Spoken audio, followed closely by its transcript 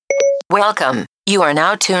Welcome. You are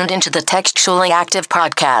now tuned into the Textually Active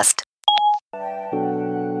podcast.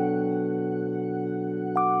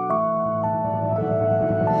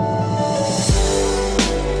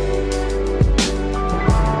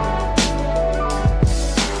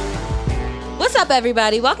 What's up,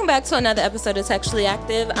 everybody? Welcome back to another episode of Textually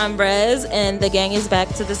Active. I'm Rez, and the gang is back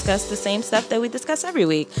to discuss the same stuff that we discuss every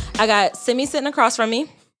week. I got Simi sitting across from me.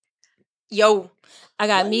 Yo. I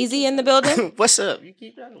got Meezy in the building. What's up? You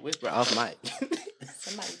keep trying to whisper off mic.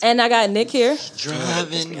 And I got Nick here.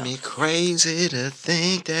 Driving me crazy to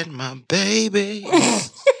think that my baby.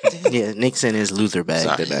 Yeah, Nick's in his Luther bag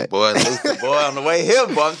Sorry, tonight. boy, Luther, boy, on the way here,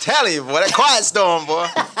 boy. I'm telling you, boy, that quiet storm, boy.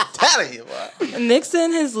 I'm telling you, boy. Nick's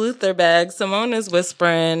in his Luther bag. Simone is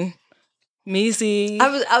whispering. Meezy.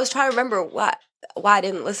 I was trying to remember why I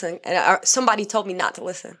didn't listen, and somebody told me not to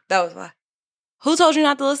listen. That was why. Who told you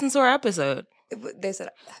not to listen to our episode? They said,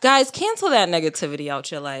 Guys, cancel that negativity out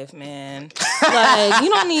your life, man. Like, you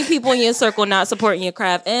don't need people in your circle not supporting your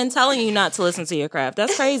craft and telling you not to listen to your craft.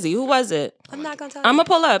 That's crazy. Who was it? I'm not going to tell I'm you. going to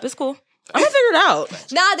pull up. It's cool. I'm going to figure it out.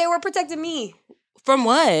 Nah, they were protecting me. From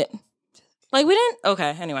what? Like, we didn't?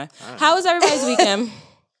 Okay, anyway. How was everybody's weekend?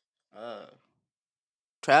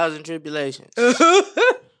 Trials and tribulations.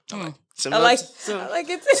 Some I like ups,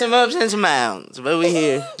 it. some ups and some downs, but we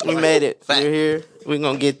here. We made it. Fact. We're here. We're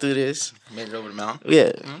gonna get through this. Made it over the mountain.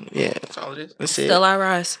 Yeah, yeah. That's all it is. That's it. Still I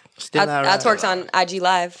rise. Still all I right. twerked on IG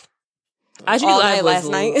Live IG all Live night was last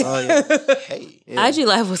night. Oh yeah. Hey. Yeah. IG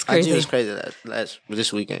Live was IG crazy. was crazy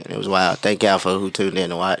this weekend. It was wild. Thank y'all for who tuned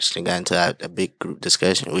in and watched and got into a big group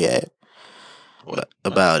discussion we had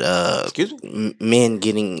about Excuse me? men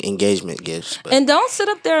getting engagement gifts. But And don't sit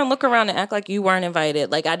up there and look around and act like you weren't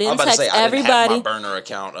invited. Like, I I'm didn't about to text say, I didn't have everybody. my burner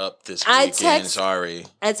account up this I weekend. text- Sorry.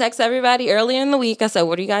 I text everybody earlier in the week. I said,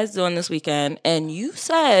 what are you guys doing this weekend? And you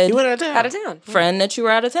said, you went out of town. Out of town. friend, that you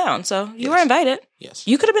were out of town. So you Yes. were invited. Yes.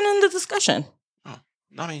 You could have been in the discussion.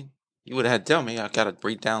 I mean, you would have had to tell me. I got to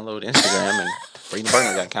re-download Instagram and bring the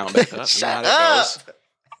burner account back up. You know how that goes.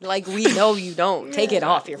 Like, we know you don't. Take it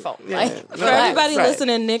off your phone. Like, For relax. everybody right.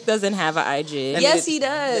 listening, Nick doesn't have an IG. And Yes, nigga- he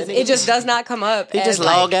does. that nigga It just does not come up. He as, just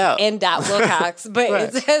like, log out. N. Wilcox, but Right.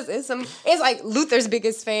 it says it's like Luther's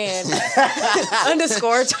biggest fan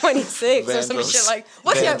underscore 26 or some Vandross. shit like.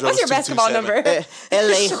 What's your Vandross basketball 227. number?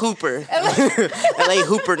 L.A. Hooper. L.A.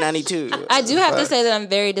 Hooper 92. I do have to say that I'm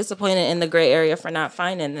very disappointed in the gray area for not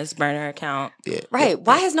finding this burner account. Yeah. Right.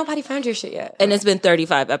 Why has nobody found your shit yet? And it's been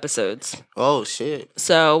 35 episodes. Oh shit.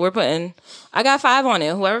 So we're putting, I got 5 on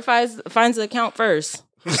it. Whoever finds the account first,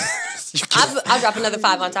 I'll drop another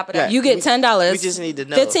 5 on top of that. you get $10. We just need to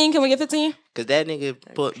know. 15, can we get 15? Cause that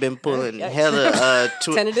nigga been pulling hella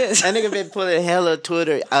 10 it is. That nigga been pulling hella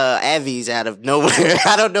Twitter Avies out of nowhere.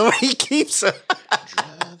 I don't know where he keeps them.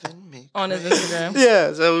 Driving me On his Instagram.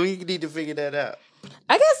 Yeah, so we need to figure that out.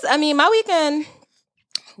 My weekend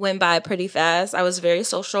went by pretty fast. I was very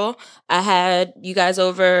social. I had you guys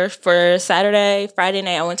over for Saturday, Friday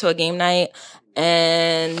night. I went to a game night,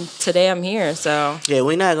 and today I'm here. So Yeah,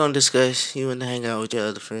 we're not gonna discuss you and hang out with your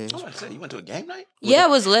other friends. I was about to say, you went to a game night? yeah, it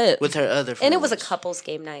was lit. With her other friends. And it was a couples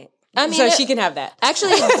game night. I mean, so it- she can have that.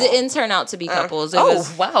 Actually, it didn't turn out to be couples. It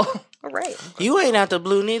was wow. All right. You ain't out the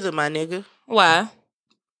blue neither, my nigga. why?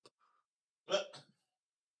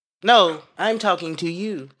 No, I'm talking to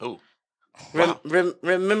you. Oh.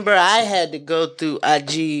 Remember, I had to go through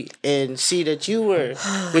IG and see that you were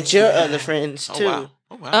with your other friends too. Oh, wow.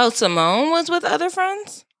 Oh, wow. Oh, Simone was with other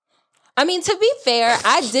friends? I mean, to be fair,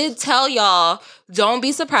 I did tell y'all, don't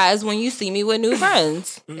be surprised when you see me with new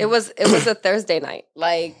friends. It was a Thursday night.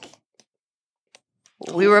 Like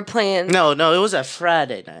we were playing. No, it was a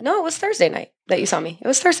Friday night. No, it was Thursday night that you saw me. It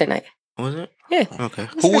was Thursday night. Was it? Yeah. Okay.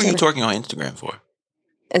 Who were you twerking on Instagram for?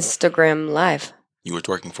 Instagram Live. You were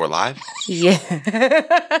twerking for live? Yeah.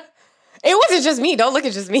 It wasn't just me. Don't look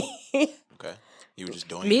at just me. Okay. You were just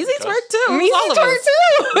doing it. Meezy because- twerk too. Me All of twerk us.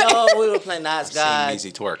 too. No, we were playing Nice I've Guy.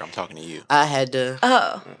 seen Meezy twerk. I'm talking to you. I had to.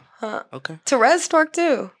 Oh. Okay. Therese twerk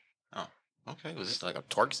too. Oh, okay. Was this like a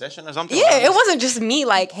twerk session or something? Yeah, it wasn't just me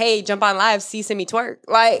like, hey, jump on live, see Simi twerk.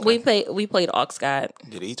 Like We played Aux God.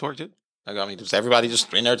 Did he twerk too? Like, I mean, was everybody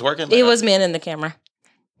just in there twerking? It was man in the camera.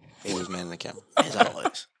 He was man in the camera. As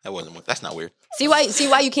always. That's not weird. see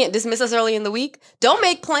why you can't dismiss us early in the week? Don't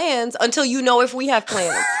make plans until you know if we have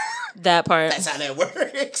plans. That part. That's how that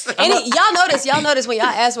works. And y'all notice when y'all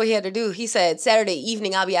asked what he had to do, he said Saturday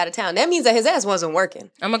evening I'll be out of town. That means that his ass wasn't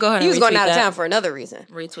working. I'm gonna go ahead and He was going retweet out of that. town for another reason.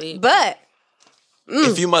 Retweet. But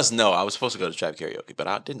If you must know, I was supposed to go to trap karaoke, but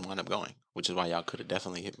I didn't wind up going, which is why y'all could have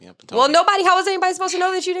definitely hit me up and told me. How was anybody supposed to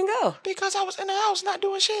know that you didn't go? Because I was in the house not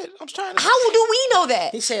doing shit. I was trying to. How do we know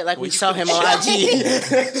that? He said like we you saw him on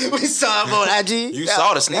IG. We saw him on IG. You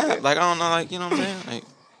saw the snap. Like, I don't know, like, you know what I'm saying? Like,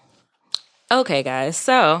 Okay, guys.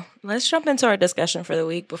 So let's jump into our discussion for the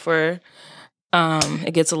week before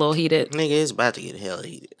it gets a little heated. Nigga, it's about to get hella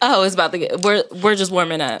heated. Oh, it's about to get. We're just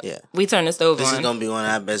warming up. Yeah. We turn the stove This on. is gonna be one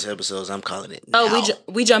of our best episodes. I'm calling it. Now. Oh,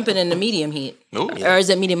 we jumping into medium heat, no, or is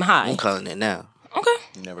it medium high? I'm calling it now. Okay.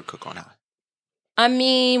 you never cook on high. I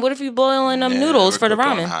mean, what if you boiling them noodles for the Never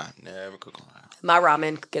cook on ramen? high. Never cook on high. My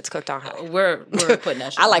ramen gets cooked on high. We're putting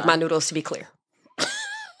that. Shit I like on. my noodles to be clear.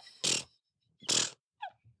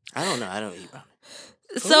 I don't know. I don't eat ramen.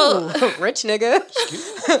 So Ooh, rich nigga.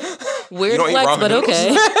 weird You don't eat flex, ramen but noodles?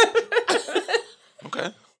 okay.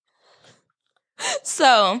 Okay.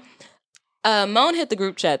 So, Moan hit the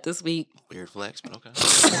group chat this week. Weird flex, but okay.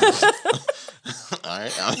 All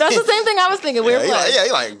right. That's the same thing I was thinking. Weird flex.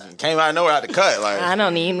 He like came out of nowhere out the cut. Like, I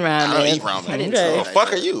don't eat ramen. I don't eat ramen. Okay. Oh,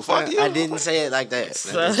 fuck are you? Fuck you. I didn't say it like that.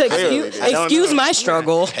 So, Clearly, excuse my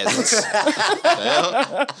struggle. Peasants.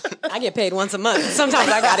 Hell. I get paid once a month. Sometimes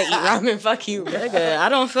I gotta eat ramen. Fuck you. Nigga, I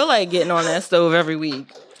don't feel like getting on that stove every week.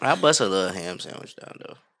 I bust a little ham sandwich down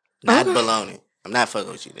though. Not bologna. I'm not fucking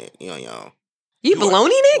with you, Nick. You on your own. You baloney,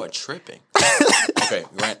 You Nick? are tripping. Okay,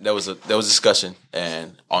 Grant, there was a discussion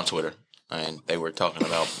and on Twitter, and they were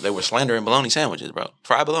slandering bologna sandwiches, bro.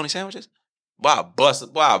 Fried bologna sandwiches.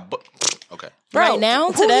 Okay, Right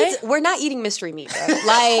now, who today? we're not eating mystery meat, bro.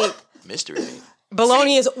 Like, mystery meat.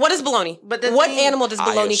 bologna is, what is bologna? But the what thing- animal does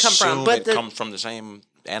bologna come from? But it comes from the same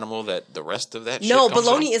animal that the rest of that. No, shit comes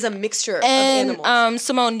bologna from? is a mixture of And animals.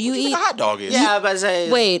 Simone, you What do you eat. think a hot dog is. Yeah, I was about to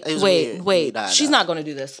say. Wait. Wait. She's not going to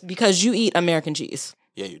do this because you eat American cheese.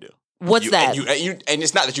 Yeah, you do. What's that? And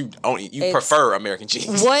it's not that you don't eat. You It's- prefer American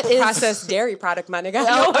cheese. What is Processed dairy product, my nigga. I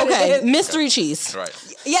know Oh, what it okay, is. mystery cheese.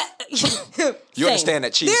 Right. Yeah. You understand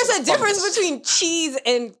that cheese. There's is a difference fungus. between cheese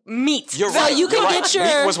and meat. You're So right. you can You're get right. your-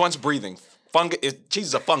 meat was once breathing. Cheese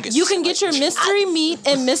is a fungus. You can get your mystery meat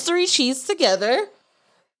and mystery cheese together.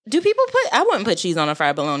 Do people put? I wouldn't put cheese on a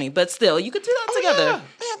fried bologna, but still, you could do that together.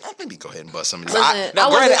 Man, let me go ahead and bust some of these. Listen, Now,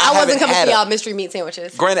 I granted, wasn't haven't coming had for a- y'all mystery meat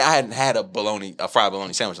sandwiches. Granted, I hadn't had a fried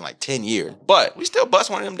bologna sandwich in like 10 years, but we still bust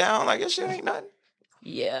one of them down like this shit ain't nothing.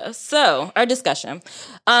 Yeah. So our discussion.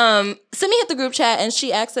 Simi hit the group chat and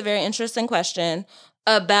she asked a very interesting question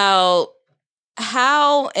about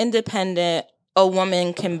how independent a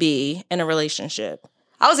woman can be in a relationship.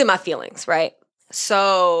 I was in my feelings, right?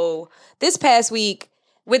 So this past week,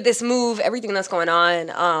 with this move, everything that's going on,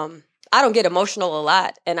 I don't get emotional a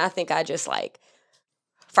lot. And I think I just like,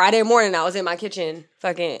 Friday morning, I was in my kitchen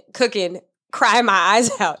fucking cooking, crying my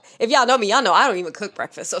eyes out. If y'all know me, y'all know I don't even cook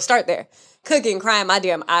breakfast. So start there. Cooking, crying my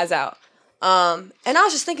damn eyes out. And I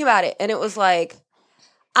was just thinking about it. And it was like,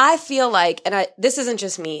 I feel like, and this isn't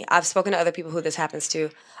just me, I've spoken to other people who this happens to.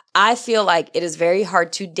 I feel like it is very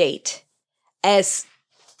hard to date as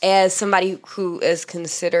somebody who is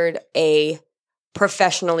considered a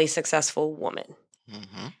professionally successful woman.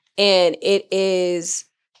 Mm-hmm. And it's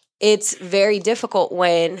very difficult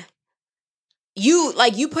when you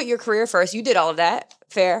put your career first. You did all of that,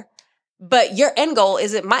 fair. But your end goal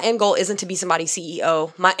my end goal isn't to be somebody's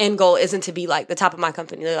CEO. My end goal isn't to be like the top of my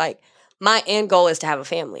company. Like, my end goal is to have a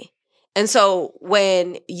family. And so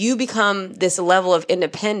when you become this level of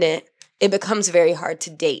independent, it becomes very hard to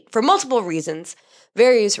date for multiple reasons,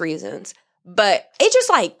 various reasons. But it just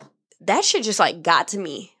like, that shit just like got to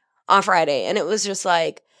me on Friday. And it was just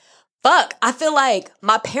like, fuck, I feel like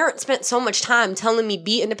my parents spent so much time telling me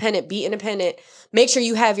be independent, make sure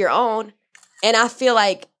you have your own. And I feel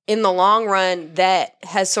like in the long run, that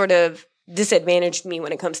has sort of disadvantaged me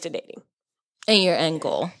when it comes to dating. And your end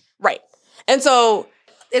goal. Right. And so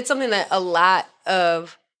it's something that a lot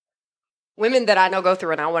of women that I know go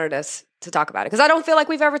through, and I wanted us to talk about it because I don't feel like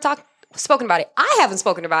we've ever spoken about it. I haven't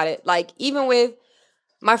spoken about it, like even with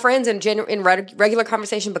my friends in regular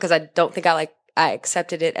conversation, because I don't think I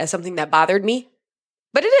accepted it as something that bothered me,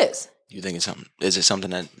 but it is. You think it's something? Is it something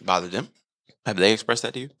that bothered them? Have they expressed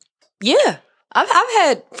that to you? Yeah, I've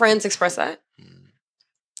had friends express that.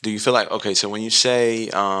 Do you feel like, okay, so when you say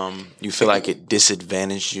you feel like it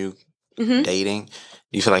disadvantaged you Mm-hmm. dating, do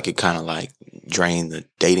you feel like it kind of like drained the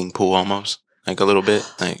dating pool almost? Like a little bit?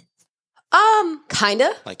 Kind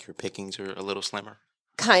of. Like your pickings are a little slimmer?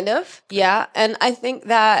 Kind of, yeah. And I think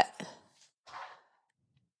that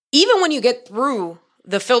even when you get through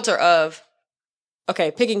the filter of,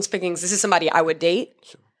 okay, pickings, this is somebody I would date.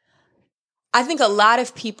 Sure. I think a lot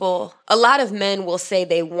of men will say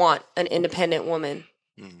they want an independent woman.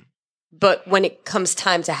 Mm. But when it comes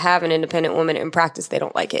time to have an independent woman in practice, they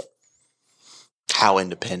don't like it. How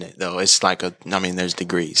independent though? It's like there's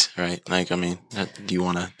degrees, right? Like, do you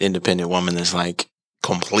want an independent woman that's like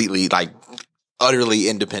completely, like utterly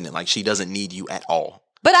independent? Like she doesn't need you at all.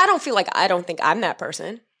 But I don't think I'm that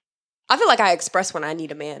person. I feel like I express when I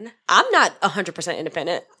need a man. I'm not 100%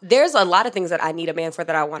 independent. There's a lot of things that I need a man for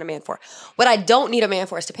that I want a man for. What I don't need a man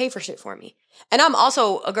for is to pay for shit for me. And I'm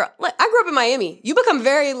also a girl. Like, I grew up in Miami. You become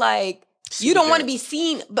very like, you don't want to be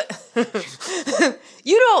seen, but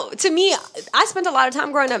you don't, to me, I spent a lot of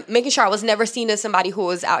time growing up making sure I was never seen as somebody who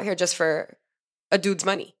was out here just for a dude's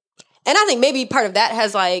money. And I think maybe part of that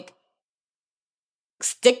has like,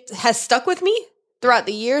 stuck with me throughout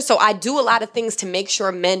the years. So I do a lot of things to make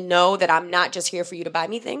sure men know that I'm not just here for you to buy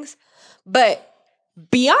me things. But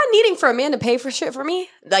beyond needing for a man to pay for shit for me,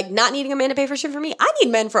 like not needing a man to pay for shit for me, I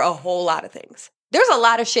need men for a whole lot of things. There's a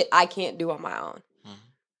lot of shit I can't do on my own.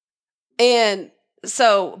 And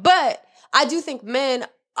so, but I do think men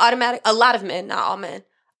a lot of men, not all men,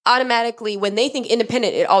 automatically, when they think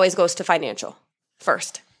independent, it always goes to financial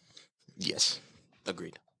first. Yes.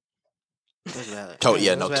 Agreed. That's valid.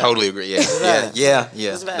 Totally agree. Yeah.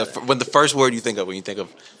 When the first word you think of when you think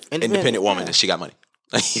of independent woman is she got money.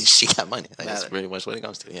 She got money. Like, that's pretty much what it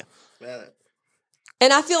comes to. Yeah. Valid.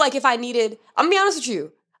 And I feel like if I needed, I'm gonna be honest with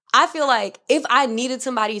you, I feel like if I needed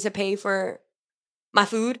somebody to pay for my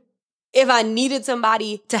food, if I needed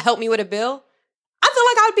somebody to help me with a bill, I feel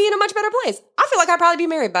like I would be in a much better place. I feel like I'd probably be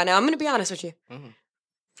married by now. I'm gonna be honest with you. Mm-hmm.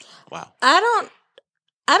 Wow. I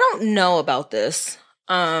don't know about this.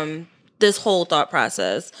 This whole thought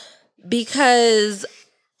process, because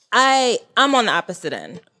I'm on the opposite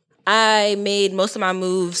end. I made most of my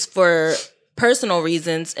moves for personal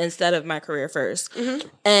reasons instead of my career first. Mm-hmm.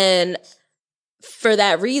 And for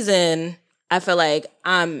that reason, I feel like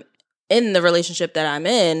I'm in the relationship that I'm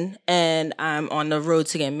in and I'm on the road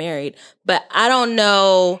to get married. But I don't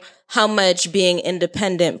know how much being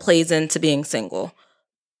independent plays into being single.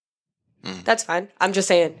 That's fine. I'm just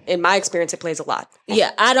saying, in my experience, it plays a lot.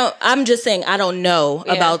 Yeah, I'm just saying I don't know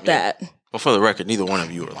about that. Well, for the record, neither one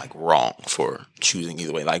of you are like wrong for choosing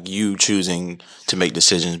either way. Like you choosing to make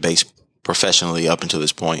decisions based professionally up until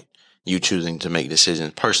this point, you choosing to make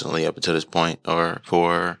decisions personally up until this point, or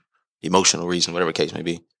for emotional reasons, whatever the case may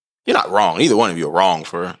be. You're not wrong. Either one of you are wrong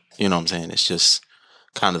for, you know what I'm saying? It's just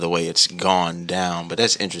kind of the way it's gone down. But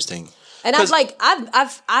that's interesting. And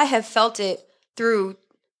I have felt it through.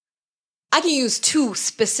 I can use two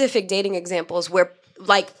specific dating examples where,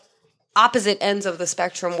 like, opposite ends of the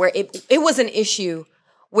spectrum, where it was an issue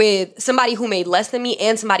with somebody who made less than me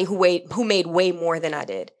and somebody who made way more than I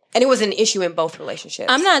did. And it was an issue in both relationships.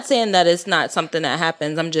 I'm not saying that it's not something that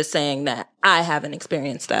happens. I'm just saying that I haven't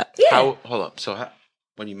experienced that. Yeah. Hold up. So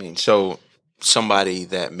what do you mean? So somebody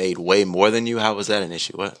that made way more than you, how was that an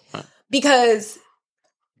issue? What? Because...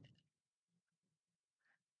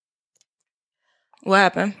 What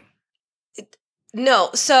happened? No,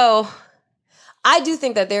 so I do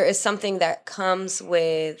think that there is something that comes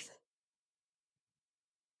with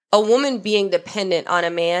a woman being dependent on a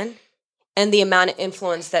man and the amount of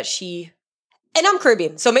influence that she, and I'm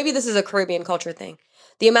Caribbean, so maybe this is a Caribbean culture thing,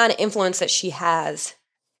 the amount of influence that she has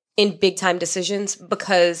in big time decisions,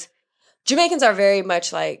 because Jamaicans are very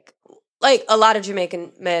much like a lot of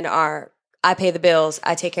Jamaican men are, I pay the bills,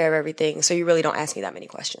 I take care of everything, so you really don't ask me that many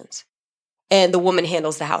questions. And the woman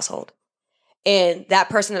handles the household. And that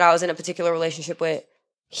person that I was in a particular relationship with,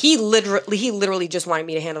 he literally just wanted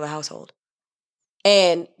me to handle the household.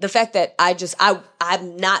 And the fact that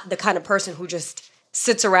I'm not the kind of person who just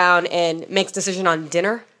sits around and makes decision on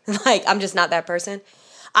dinner. Like, I'm just not that person.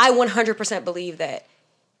 I 100% believe that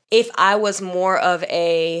if I was more of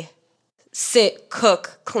a sit,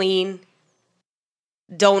 cook, clean,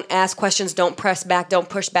 don't ask questions, don't press back, don't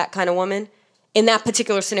push back kind of woman, in that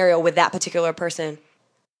particular scenario with that particular person,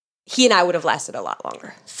 he and I would have lasted a lot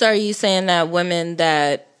longer. So are you saying that women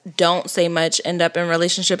that don't say much end up in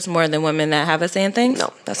relationships more than women that have a say in things?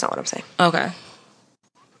 No, that's not what I'm saying. Okay.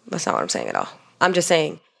 That's not what I'm saying at all. I'm just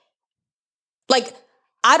saying, like,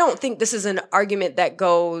 I don't think this is an argument that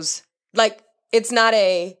goes, like, it's not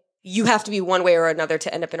a, you have to be one way or another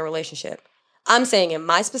to end up in a relationship. I'm saying in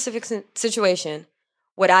my specific situation,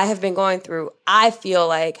 what I have been going through, I feel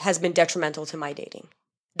like has been detrimental to my dating.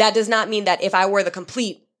 That does not mean that if I were the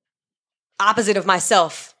complete opposite of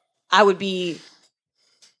myself, I would be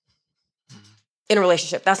in a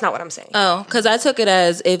relationship. That's not what I'm saying. Oh, because I took it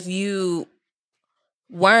as if you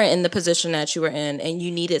weren't in the position that you were in and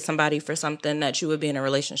you needed somebody for something, that you would be in a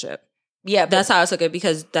relationship. Yeah, but That's how I took it,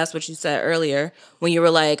 because that's what you said earlier when you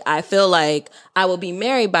were like, I feel like I would be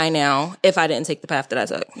married by now if I didn't take the path that I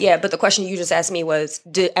took. yeah, but the question you just asked me was,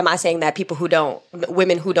 am I saying that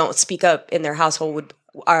women who don't speak up in their household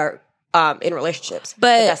are in relationships?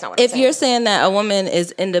 But that's not what I'm if saying. you're saying that a woman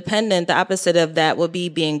is independent, the opposite of that would be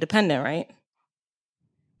being dependent, right?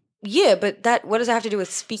 Yeah, but what does that have to do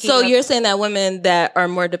with speaking So up? you're saying that women that are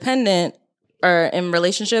more dependent are in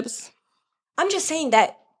relationships? I'm just saying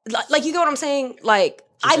that, like, you get what I'm saying? Like,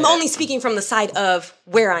 I'm only speaking from the side of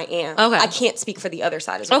where I am. Okay. I can't speak for the other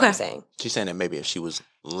side, is what Okay. I'm saying. She's saying that maybe if she was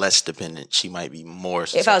less dependent, she might be more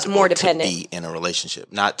If I was more susceptible dependent. to be in a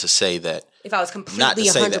relationship. Not to say that If I was not completely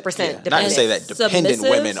to say 100% that, dependent. not to say that dependent Submissive?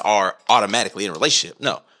 women are automatically in a relationship.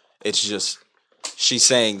 No, it's just she's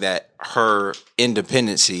saying that her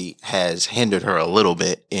independency has hindered her a little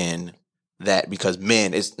bit in that, because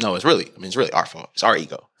men it's really our fault. It's our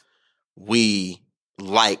ego. We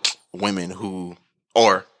like women who,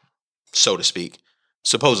 or so to speak,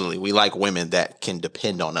 supposedly we like women that can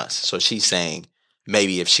depend on us. So she's saying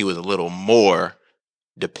maybe if she was a little more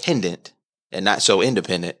dependent and not so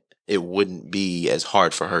independent, it wouldn't be as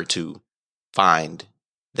hard for her to find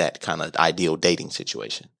that kind of ideal dating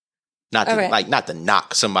situation. Not to, Okay. not to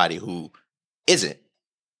knock somebody who isn't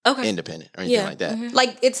Okay. independent or anything Yeah. like that. Mhm.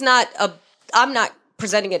 Like, I'm not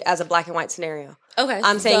presenting it as a black and white scenario. Okay.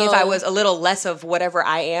 I'm saying if I so- was a little less of whatever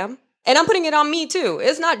I am, and I'm putting it on me too.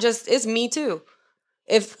 It's not just, it's me too.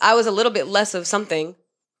 If I was a little bit less of something,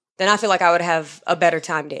 then I feel like I would have a better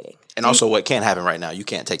time dating. And also, what can't happen right now, you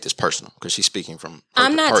can't take this personal because she's speaking from her,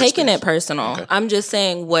 I'm not her taking it experience. personal. Okay. I'm just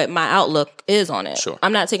saying what my outlook is on it. Sure.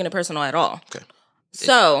 I'm not taking it personal at all. Okay.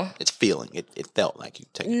 So, It's feeling. It felt like you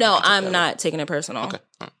take. no, you took I'm that not taking it personal. way. Okay.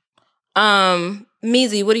 All right.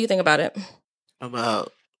 Meezy, what do you think about it?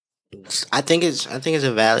 About, I think it's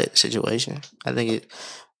a valid situation. I think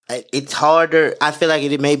it's harder. I feel like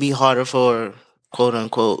it may be harder for quote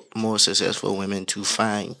unquote more successful women to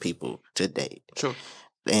find people to date. Sure.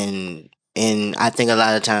 And I think a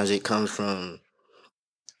lot of times it comes from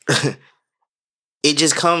it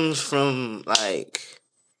just comes from like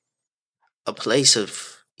a place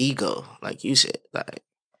of ego, like you said.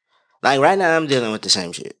 Like right now I'm dealing with the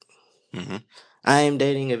same shit. Mm-hmm. I am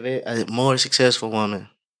dating a more successful woman.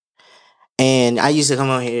 And I used to come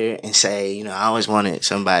on here and say, you know, I always wanted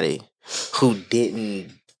somebody who didn't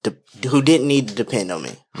need to depend on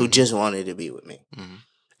me, who just wanted to be with me. Mm-hmm.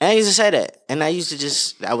 And I used to say that. And I used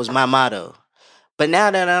to that was my motto. But now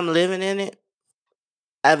that I'm living in it,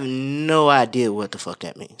 I have no idea what the fuck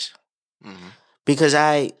that means. Mm-hmm. Because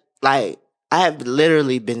I have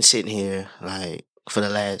literally been sitting here, like, for the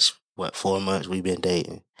last, 4 months we've been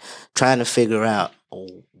dating, trying to figure out,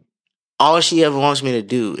 all she ever wants me to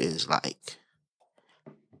do is, like,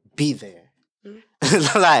 be there.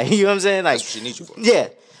 Like, you know what I'm saying? Like, That's what she needs you for. yeah.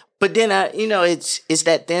 But then, it's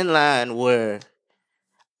that thin line where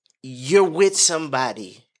you're with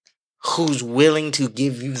somebody who's willing to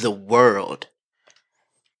give you the world,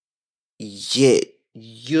 yet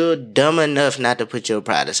you're dumb enough not to put your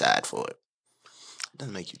pride aside for it. It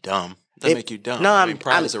doesn't make you dumb. It doesn't make you dumb. No, I mean,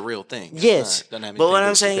 pride is a real thing. It's Yes. not- doesn't have But anything what to do I'm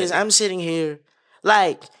with saying is stupidity. I'm sitting here,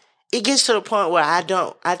 like, it gets to the point where I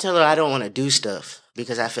tell her I don't want to do stuff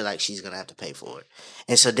because I feel like she's going to have to pay for it.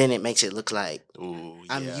 And so then it makes it look like Ooh,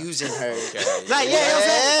 I'm yeah. using her. Okay. Like, yeah, you know what I'm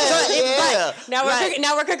saying? So it's like,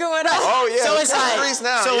 Now we're cooking with us. Oh yeah. so it's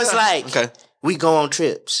like, it's like, okay, we go on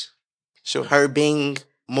trips. sure. Her being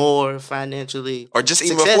more financially Or just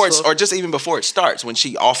even successful, before it starts, when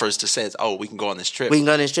she offers to says, "Oh, we can go on this trip." we can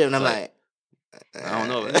go on this trip, and I'm Like, like, I don't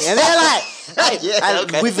know. and they're like Yeah,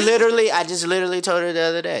 okay. I just literally told her the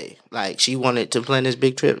other day, like, she wanted to plan this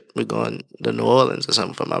big trip. We're going to New Orleans or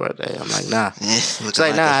something for my birthday. I'm like, nah. It's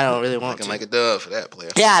like, nah, I don't really want to. Looking like a dove for that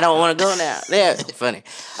player. Yeah, I don't want to go now. Yeah, funny.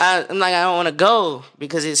 I'm like, I don't want to go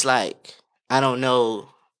because it's like, I don't know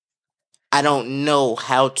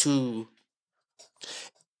how to.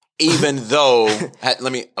 Even though,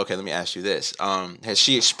 let me ask you this: has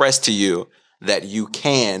she expressed to you that you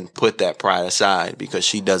can put that pride aside because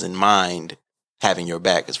she doesn't mind having your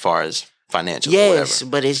back as far as financial or Yes,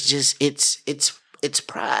 whatever? but it's just it's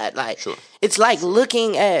pride. Like, Sure. it's like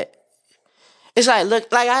looking at. It's like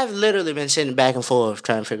I've literally been sitting back and forth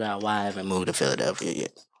trying to figure out why I haven't moved to Philadelphia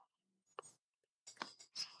yet.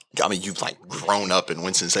 I mean, you've like grown up in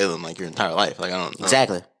Winston-Salem like your entire life. Like, I don't know.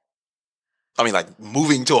 Exactly. I mean, like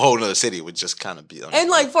moving to a whole other city would just kind of be. And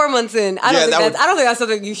like 4 months in, I don't think that's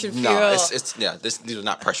something you should feel. No, it's these are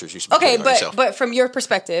not pressures you should be Okay, putting on yourself. but from your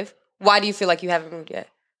perspective, why do you feel like you haven't moved yet?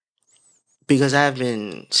 Because I've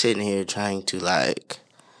been sitting here trying to, like,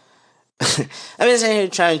 I've been sitting here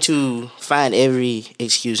trying to find every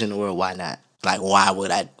excuse in the world. Why not? Like, why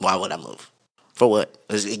would I move? For what?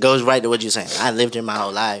 It goes right to what you're saying. I lived here my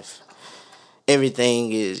whole life.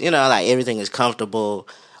 Everything is, like everything is comfortable.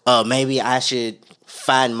 Maybe I should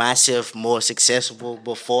find myself more successful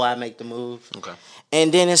before I make the move. Okay.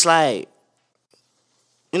 And then it's like,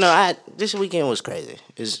 this weekend was crazy.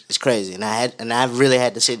 It's crazy, and I really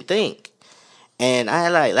had to sit and think. And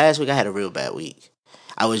last week I had a real bad week.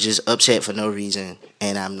 I was just upset for no reason,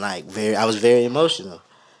 and I was very emotional.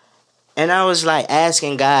 And I was like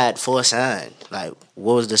asking God for a sign. Like,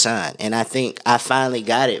 what was the sign? And I think I finally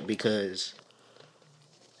got it because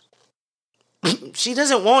she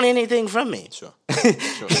doesn't want anything from me. Sure.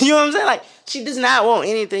 You know what I'm saying? Like, she does not want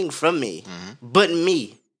anything from me but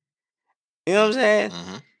me. You know what I'm saying?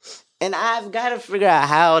 Mm-hmm. And I've got to figure out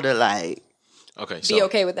how to be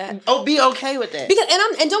okay with that. Oh, be okay with that. Because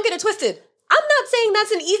and don't get it twisted. I'm not saying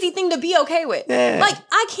that's an easy thing to be okay with. Yeah. Like,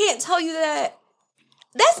 I can't tell you that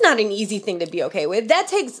that's not an easy thing to be okay with. That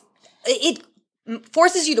takes it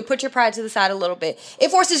forces you to put your pride to the side a little bit. It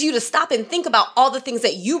forces you to stop and think about all the things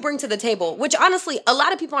that you bring to the table, which honestly, a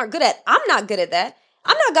lot of people aren't good at. I'm not good at that.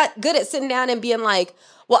 I'm not good at sitting down and being like,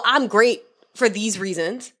 well, I'm great for these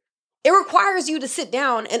reasons. It requires you to sit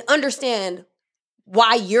down and understand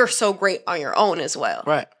why you're so great on your own as well.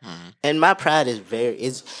 Right. Mm-hmm. And my pride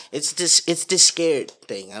is it's this scared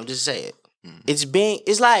thing. I'm just saying. Mm-hmm.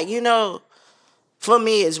 It's like, for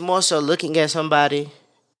me, it's more so looking at somebody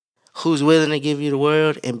who's willing to give you the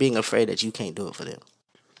world and being afraid that you can't do it for them.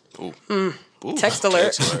 Ooh. Text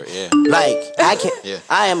alert. Yeah. Like,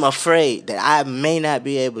 I am afraid that I may not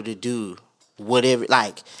be able to do whatever.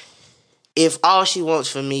 Like, if all she wants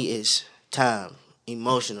from me is time,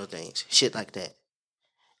 emotional things, shit like that,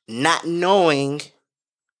 not knowing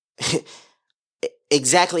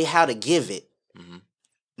exactly how to give it,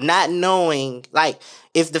 not knowing, like,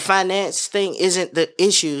 if the finance thing isn't the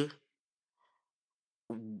issue,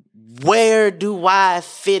 where do I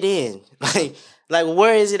fit in? Like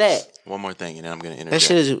where is it at? One more thing, and then I'm going to interject. That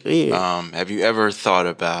shit is weird. Have you ever thought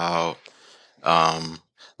about,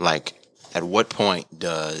 at what point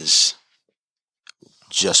does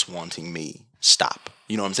just wanting me stop?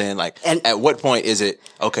 You know what I'm saying? Like, and at what point is it,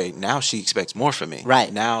 okay, now she expects more from me.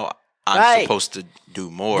 Right. Now I'm supposed to do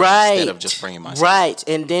more instead of just bringing myself. Right.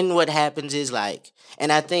 And then what happens is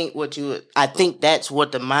and I think that's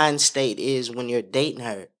what the mind state is when you're dating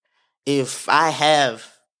her. If I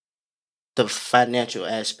have the financial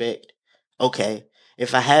aspect, okay.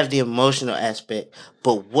 If I have the emotional aspect,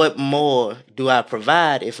 but what more do I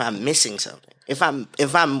provide if I'm missing something? If I'm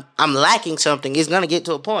lacking something, it's gonna get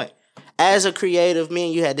to a point. As a creative, me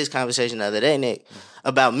and you had this conversation the other day, Nick,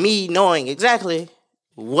 about me knowing exactly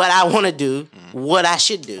what I want to do, what I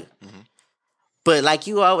should do. But like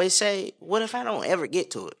you always say, what if I don't ever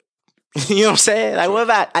get to it? You know what I'm saying? Like, what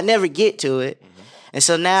if I never get to it? And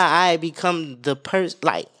so now I become the person,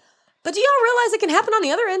 like. But do y'all realize it can happen on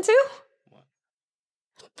the other end too?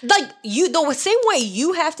 Like, the same way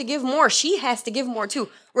you have to give more, she has to give more too,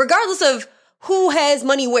 regardless of who has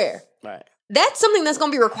money where. Right. That's something that's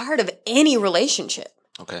going to be required of any relationship.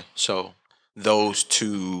 Okay, so those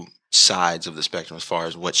two sides of the spectrum, as far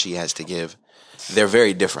as what she has to give, they're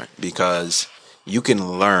very different because you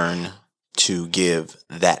can learn to give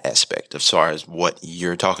that aspect as far as what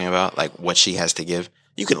you're talking about, like what she has to give.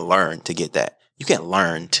 You can learn to get that. You can't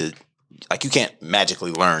learn to, like, you can't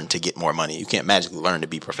magically learn to get more money. You can't magically learn to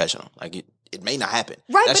be professional. Like, it may not happen.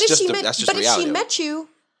 Right, that's but if she met you,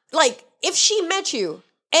 like, if she met you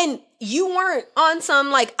and you weren't on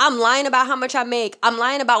some, like, I'm lying about how much I make, I'm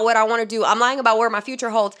lying about what I want to do, I'm lying about where my future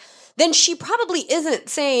holds, then she probably isn't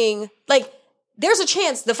saying, like, there's a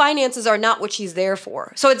chance the finances are not what she's there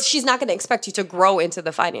for. So she's not going to expect you to grow into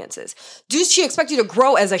the finances. Does she expect you to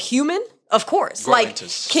grow as a human? Of course. Grow like,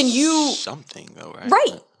 into can you... something, though, right?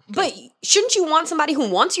 Right. Okay. But shouldn't you want somebody who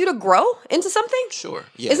wants you to grow into something? Sure.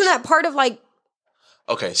 Yes. Isn't that part of, like...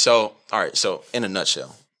 Okay, so, all right, so in a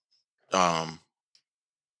nutshell,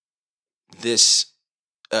 this,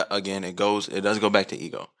 again, it does go back to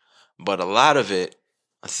ego, but a lot of it,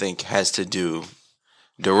 I think, has to do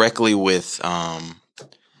directly with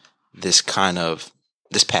this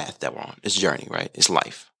path that we're on, this journey, right? It's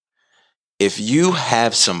life. If you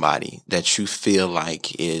have somebody that you feel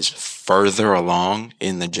like is further along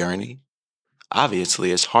in the journey,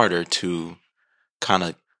 obviously it's harder to kind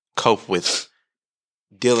of cope with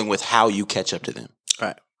dealing with how you catch up to them.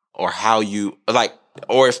 Right. Or how you, like,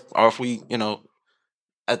 or if we,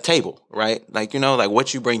 a table, right? Like, like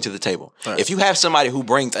what you bring to the table. Right. If you have somebody who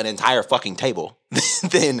brings an entire fucking table,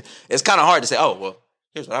 then it's kind of hard to say, oh, well,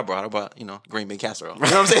 here's what I brought. I brought, green bean casserole. You know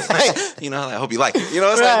what I'm saying? Like, I hope you like it. It's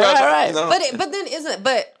Right, like, bro, right. you know?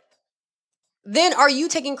 But then are you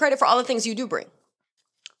taking credit for all the things you do bring?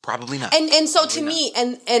 Probably not. And so to me,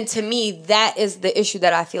 and to me, that is the issue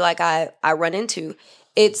that I feel like I run into.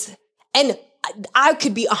 And I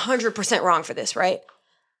could be 100% wrong for this, right?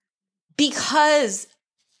 Because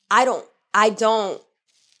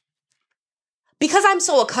because I'm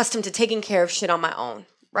so accustomed to taking care of shit on my own,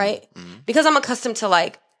 right? Mm-hmm. Because I'm accustomed to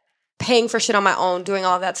like paying for shit on my own, doing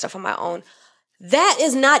all that stuff on my own. That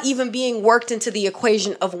is not even being worked into the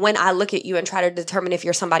equation of when I look at you and try to determine if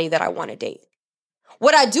you're somebody that I want to date.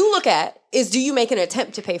 What I do look at is, do you make an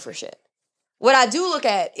attempt to pay for shit? What I do look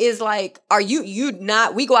at is like, are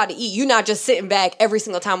we go out to eat, you not just sitting back every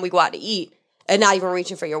single time we go out to eat and not even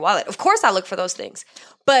reaching for your wallet. Of course I look for those things.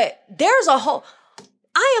 But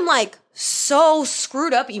I am like so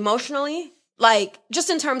screwed up emotionally, like just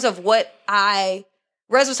in terms of what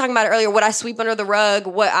Rez was talking about earlier, what I sweep under the rug,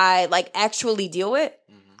 what I like actually deal with.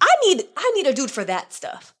 Mm-hmm. I need a dude for that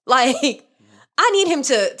stuff. Like, I need him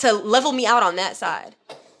to level me out on that side.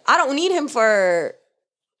 I don't need him for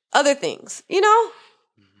other things,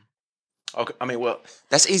 Okay, I mean, well,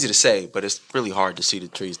 that's easy to say, but it's really hard to see the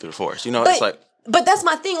trees through the forest. But that's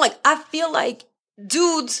my thing. Like, I feel like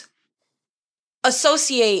dudes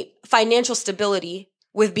associate financial stability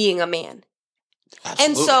with being a man.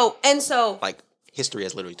 Absolutely. And so like, history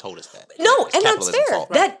has literally told us that. No, It's and that's capitalism's fair. fault.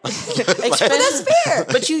 But that's fair.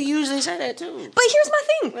 But you usually say that too. But here's my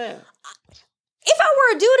thing. Yeah. If I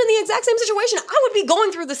were a dude in the exact same situation, I would be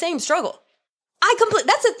going through the same struggle.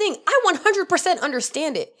 That's the thing. I 100%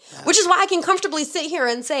 understand it, which is why I can comfortably sit here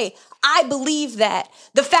and say, I believe that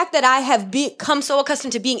the fact that I have become so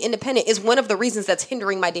accustomed to being independent is one of the reasons that's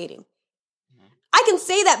hindering my dating. I can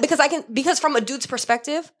say that because from a dude's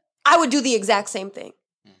perspective, I would do the exact same thing.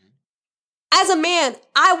 As a man,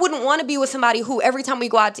 I wouldn't want to be with somebody who every time we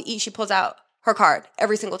go out to eat, she pulls out her card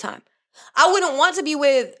every single time. I wouldn't want to be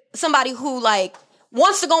with somebody who like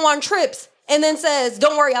wants to go on trips and then says,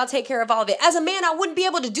 don't worry, I'll take care of all of it. As a man, I wouldn't be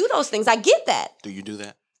able to do those things. I get that. Do you do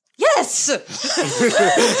that? Yes. Yes,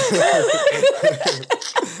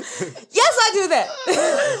 I do that.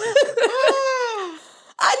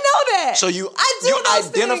 I know that. So you those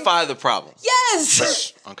identify the problem.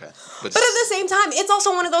 Yes. Okay. But at the same time, it's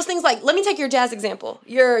also one of those things like, let me take your jazz example,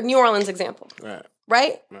 your New Orleans example. Right.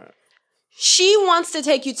 Right? Right. She wants to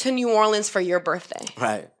take you to New Orleans for your birthday.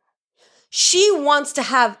 Right. She wants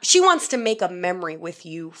to make a memory with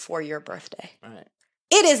you for your birthday. Right.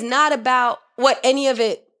 It is not about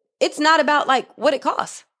it's not about like what it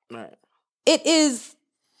costs. Right. It is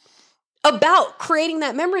about creating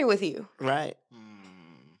that memory with you. Right.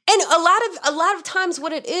 And a lot of times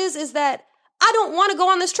what it is that I don't want to go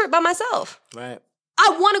on this trip by myself. Right.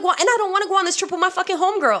 I want to go, and I don't want to go on this trip with my fucking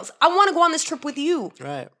homegirls. I want to go on this trip with you.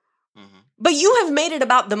 Right. But you have made it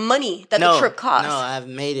about the money that the trip costs. No, I've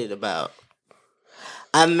made it about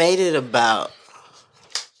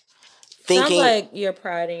thinking. Sounds like your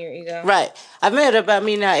pride and your ego. Right. I've made it about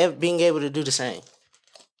me not being able to do the same.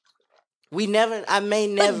 I may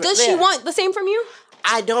never. But does she want the same from you?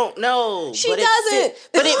 I don't know. She doesn't.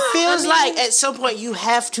 But it feels like at some point you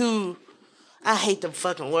have to. I hate the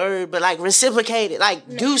fucking word, but like reciprocate it, like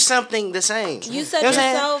do something the same. You said know what I'm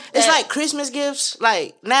saying? yourself it's that- like Christmas gifts.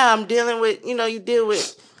 Like now I'm dealing with, you deal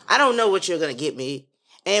with. I don't know what you're gonna get me,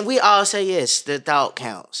 and we all say yes. The thought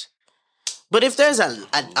counts. But if there's a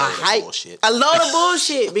height, bullshit. a load of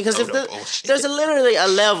bullshit, because there's literally a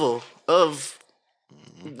level of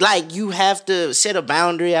like you have to set a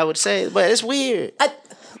boundary. I would say, but it's weird.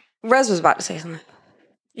 Rez was about to say something.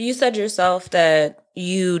 You said yourself that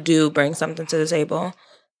you do bring something to the table,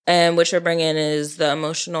 and what you're bringing is the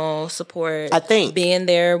emotional support. I think being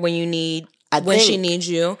there when you need, she needs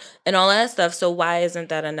you, and all that stuff. So why isn't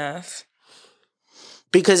that enough?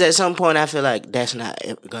 Because at some point I feel like that's not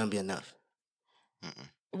going to be enough.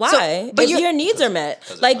 Why? But your needs are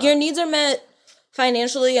met. Like your needs are met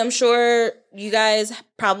financially. I'm sure you guys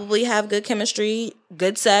probably have good chemistry,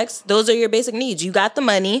 good sex. Those are your basic needs. You got the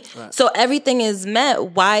money. Right. So everything is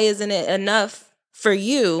met. Why isn't it enough for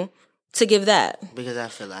you to give that? Because I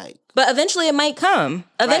feel like... But eventually it might come.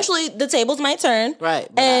 Eventually the tables might turn. Right.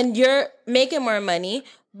 And you're making more money.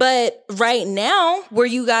 But right now, where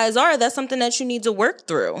you guys are, that's something that you need to work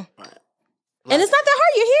through. Right. And it's not that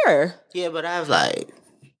hard. You're here. Yeah, but I've like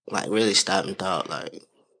really stopped and thought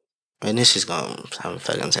and this is I'm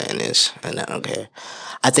fucking saying this, and I don't care.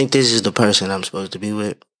 I think this is the person I'm supposed to be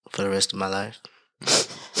with for the rest of my life.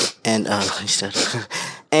 And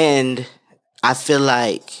and I feel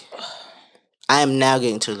like I am now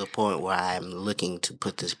getting to the point where I am looking to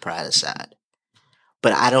put this pride aside.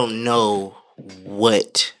 but I don't know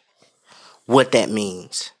what that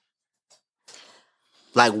means.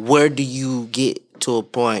 Like, where do you get to a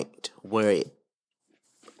point where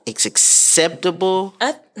it's acceptable?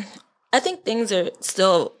 I think things are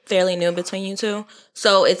still fairly new between you two.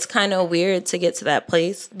 So it's kind of weird to get to that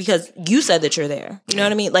place because you said that you're there. You know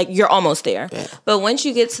what I mean? Like, you're almost there. Yeah. But once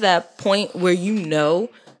you get to that point where you know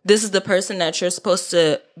this is the person that you're supposed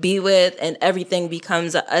to be with and everything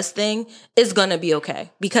becomes a us thing, it's going to be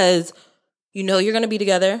okay. Because you know you're going to be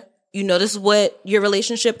together. You know this is what your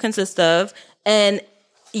relationship consists of. And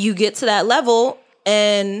you get to that level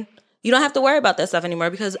and you don't have to worry about that stuff anymore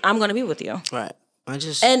because I'm going to be with you. Right.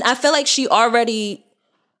 And I feel like she already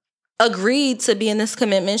agreed to be in this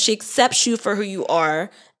commitment. She accepts you for who you are.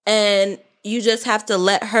 And you just have to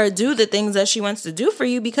let her do the things that she wants to do for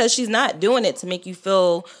you because she's not doing it to make you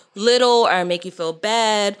feel little or make you feel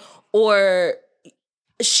bad or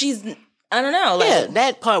she's, I don't know. Like, yeah,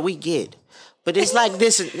 that part we get. But it's like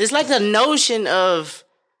this, it's like the notion of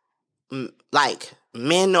like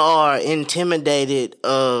men are intimidated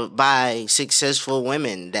by successful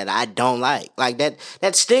women that I don't like. Like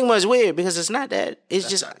that stigma is weird because it's not that.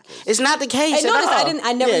 It's not the case. I noticed at all.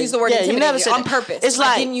 I never used the word intimidated on that. purpose. It's like,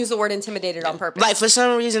 I didn't use the word intimidated on purpose. Like for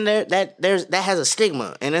some reason that has a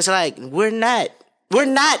stigma, and it's like we're not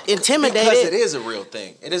intimidated because it is a real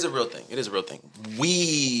thing. It is a real thing. It is a real thing.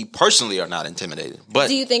 We personally are not intimidated, but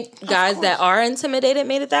do you think guys that are intimidated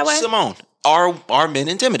made it that way? Simone, are men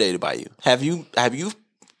intimidated by you? Have you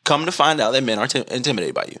come to find out that men are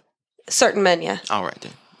intimidated by you? Certain men, yeah. All right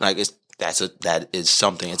then. Like that is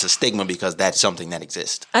something. It's a stigma because that's something that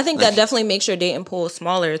exists. I think that definitely makes your dating pool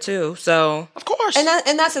smaller too. So of course,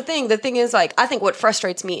 and that's the thing. The thing is, like, I think what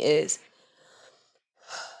frustrates me is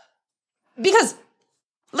because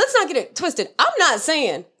let's not get it twisted. I'm not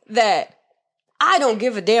saying that I don't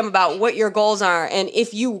give a damn about what your goals are, and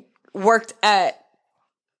if you were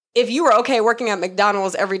okay working at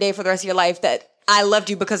McDonald's every day for the rest of your life, that I loved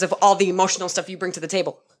you because of all the emotional stuff you bring to the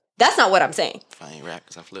table. That's not what I'm saying. If I ain't rap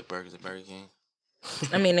because I flip burgers at Burger King.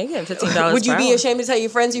 I mean, they getting $15. Would you be ashamed to tell your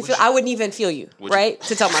friends you feel? I wouldn't even feel you, right?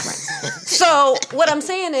 To tell my friends. So what I'm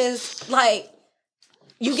saying is, like,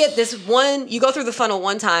 you get this one, you go through the funnel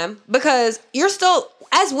one time because you're still,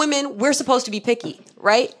 as women, we're supposed to be picky,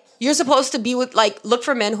 right? You're supposed to be with, like, look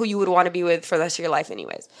for men who you would want to be with for the rest of your life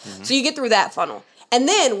anyways. Mm-hmm. So you get through that funnel. And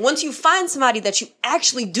then once you find somebody that you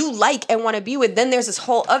actually do like and want to be with, then there's this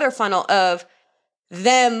whole other funnel of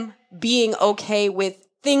them being okay with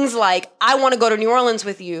things like, I want to go to New Orleans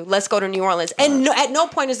with you. Let's go to New Orleans. And at no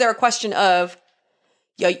point is there a question of,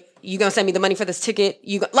 yo, you going to send me the money for this ticket?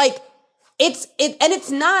 It's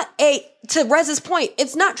not to Rez's point,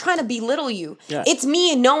 it's not trying to belittle you. Yeah. It's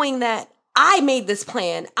me knowing that I made this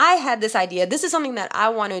plan. I had this idea. This is something that I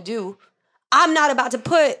want to do. I'm not about to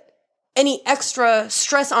put any extra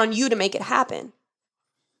stress on you to make it happen.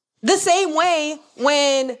 The same way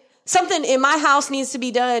when something in my house needs to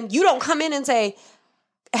be done, you don't come in and say,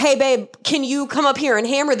 hey, babe, can you come up here and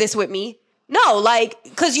hammer this with me? No, like,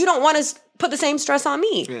 because you don't want to put the same stress on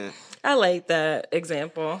me. Yeah. I like that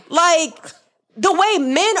example. Like, the way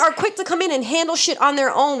men are quick to come in and handle shit on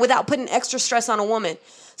their own without putting extra stress on a woman.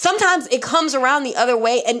 Sometimes it comes around the other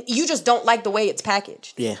way and you just don't like the way it's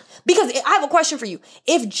packaged. Yeah. Because I have a question for you.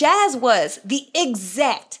 If Jazz was the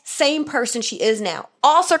exact same person she is now,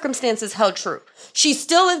 all circumstances held true, she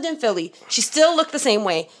still lived in Philly, she still looked the same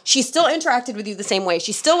way, she still interacted with you the same way,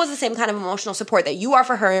 she still was the same kind of emotional support that you are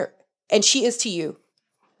for her and she is to you.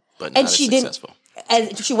 But not as successful.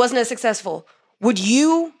 And she wasn't as successful. Would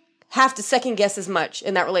you have to second guess as much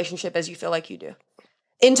in that relationship as you feel like you do?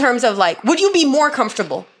 In terms of, like, would you be more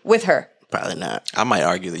comfortable with her? Probably not. I might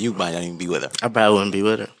argue that you might not even be with her. I probably wouldn't be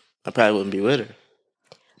with her.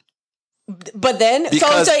 But then,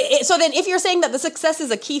 so then if you're saying that the success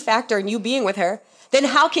is a key factor in you being with her, then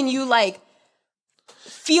how can you, like,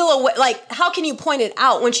 feel away, like, how can you point it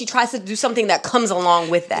out when she tries to do something that comes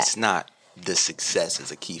along with that? It's not the success is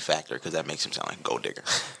a key factor because that makes him sound like a gold digger.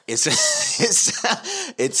 It's no,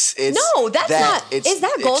 that's not. Is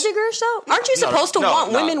that gold digger show? Aren't you supposed to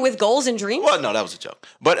want women with goals and dreams? Well, no, that was a joke.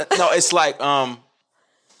 But no, it's like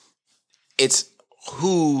it's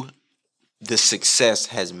who the success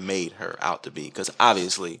has made her out to be. Because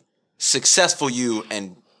obviously, successful you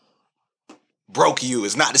and broke you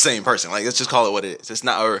is not the same person. Like, let's just call it what it is. It's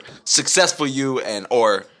not, or successful you and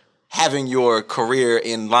or having your career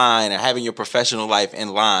in line or having your professional life in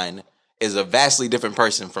line is a vastly different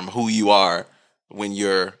person from who you are when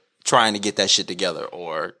you're trying to get that shit together,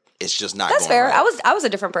 or it's just not. That's going fair. right. I was a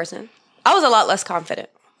different person. I was a lot less confident.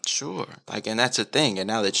 Sure. Like, and that's a thing. And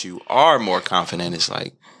now that you are more confident, it's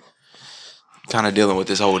like, kind of dealing with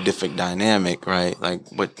this whole different dynamic, right? Like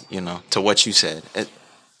what to what you said.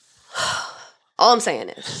 All I'm saying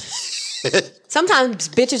is, sometimes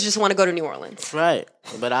bitches just want to go to New Orleans Right.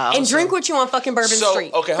 But I also, and drink with you on fucking Bourbon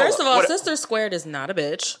Street. Okay, hold First on. of all, What- Sister Squared is not a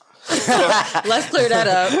bitch. Let's clear that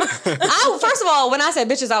up. First of all, when I said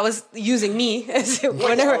bitches, I was using me as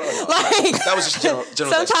whenever. Like that was just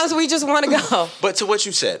general. sometimes we just want to go. But to what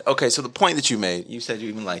you said, okay. So the point that you made, you said you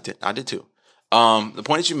even liked it. I did too. The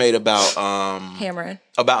point that you made about Hammering.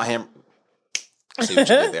 I see what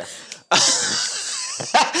you did there.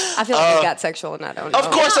 I feel like it got sexual and I don't know. Of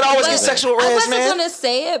course, it always But gets sexual, I Rez, wasn't man. gonna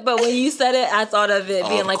say it, but when you said it, I thought of it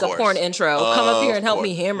being Of like course. a porn intro. Come up here and help me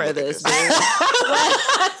course. hammer Look at this, this.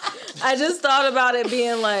 bitch. I just thought about it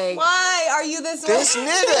being like, Why are you this way? This nigga,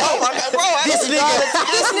 oh my god, bro, this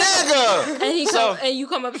nigga. and you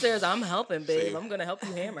come upstairs. I'm helping, babe. I'm gonna help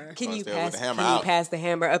you hammer. Can you Upstairs pass? with the hammer Can you out. pass the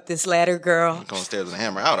hammer up this ladder, girl? Come upstairs with a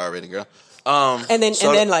hammer out already, girl. And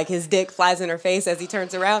then like his dick flies in her face as he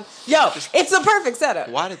turns around. Yo, it's the perfect setup.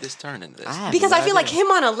 Why did this turn into this? Because I feel like him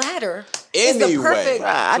on a ladder is the Anyway. perfect.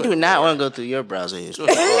 I do not want to go through your browser history.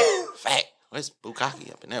 Fact. Where's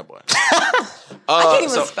Bukkake up in there, boy? I can't even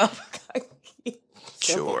so- spell.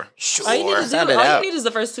 Sure. All you need to do, Sound it all out. you need is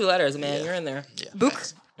the first two letters, man. You're in there. Book.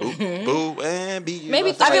 Boo and B U. Maybe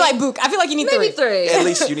I feel like book. I feel like you need Maybe three. three. At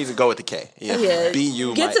least you need to go with the K. Yeah. B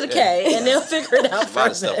U. Get to the K, and they'll figure it out A lot of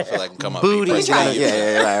from stuff I there. feel like can come up. Booty. Press Yeah, B.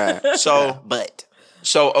 yeah, right. So But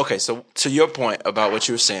okay, so to your point about what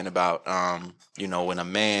you were saying about when a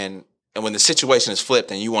man and when the situation is flipped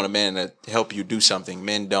and you want a man to help you do something,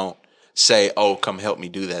 men don't say, "Oh, come help me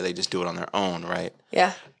do that." They just do it on their own, right?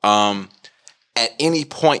 Yeah. At any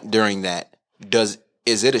point during that,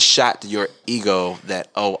 is it a shot to your ego that,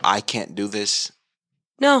 "Oh, I can't do this"?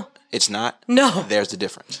 No. It's not. No. There's the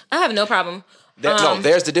difference. I have no problem. No,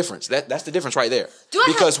 there's the difference. That's the difference right there. I have-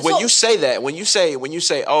 Because when so- you say that, when you say,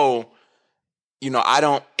 "Oh, I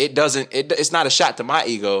don't," it's not a shot to my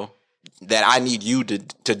ego that I need you to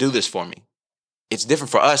do this for me. It's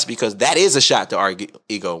different for us because that is a shot to our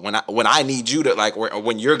ego. When I need you to or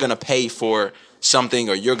when you're gonna pay for something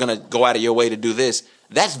or you're gonna go out of your way to do this,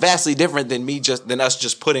 that's vastly different than us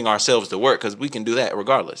just putting ourselves to work because we can do that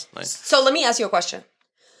regardless. Like, So let me ask you a question.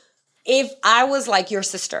 If I was like your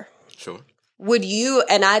sister, sure. would you,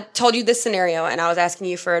 and I told you this scenario and I was asking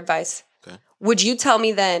you for advice, Okay. would you tell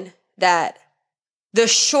me then that the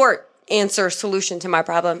short answer solution to my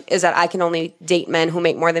problem is that I can only date men who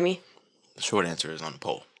make more than me? The short answer is on the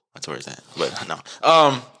poll. That's where it's at. But no.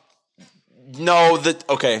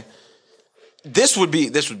 Okay. This would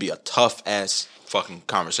be a tough ass fucking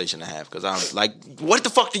conversation to have because I'm like, what the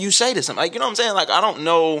fuck do you say to somebody? Like, you know what I'm saying? Like, I don't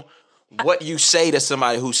know what you say to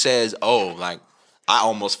somebody who says, "Oh, like I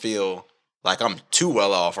almost feel like I'm too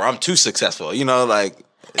well off or I'm too successful."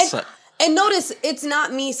 And notice, it's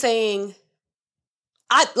not me saying,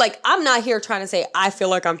 I'm not here trying to say, I feel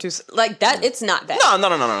like I'm too, like that, it's not that.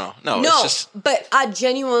 No. No, It's just but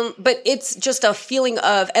but it's just a feeling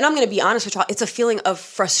of, and I'm going to be honest with y'all, it's a feeling of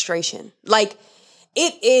frustration. Like,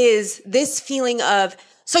 it is this feeling of,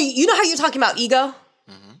 so you know how you're talking about ego?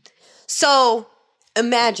 Mm-hmm. So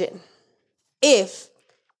imagine if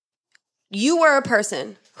you were a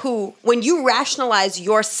person who, when you rationalize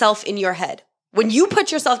yourself in your head, when you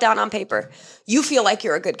put yourself down on paper, you feel like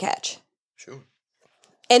you're a good catch. sure.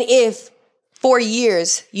 And if for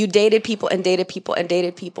years you dated people and dated people and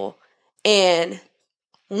dated people, and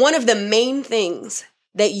one of the main things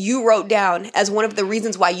that you wrote down as one of the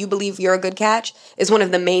reasons why you believe you're a good catch is one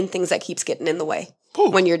of the main things that keeps getting in the way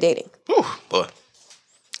when you're dating. Whew, boy.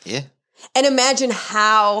 Yeah. And imagine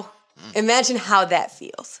how that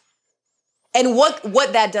feels. And what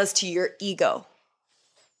that does to your ego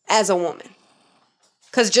as a woman.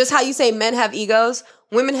 Because just how you say men have egos,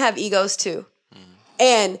 women have egos too.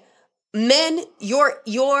 And men,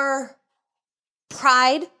 your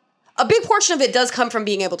pride, a big portion of it does come from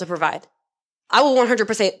being able to provide. I will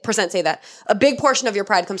 100% say that. A big portion of your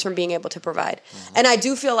pride comes from being able to provide. And I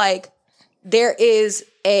do feel like there is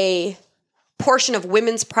a portion of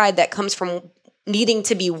women's pride that comes from needing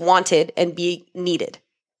to be wanted and be needed.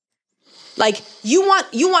 Like, you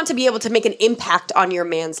want to be able to make an impact on your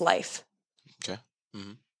man's life. Okay.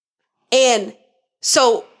 Mm-hmm. And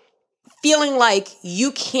so feeling like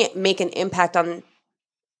you can't make an impact on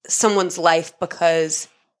someone's life because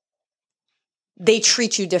they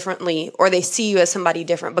treat you differently or they see you as somebody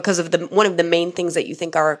different because of one of the main things that you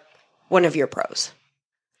think are one of your pros.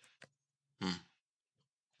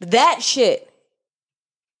 That shit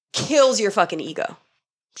kills your fucking ego.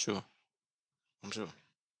 Sure. I'm sure.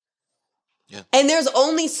 And there's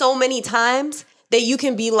only so many times that you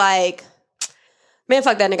can be like, man,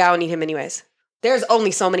 fuck that nigga, I don't need him anyways. there's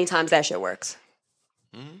only so many times that shit works.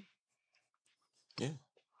 Mm-hmm.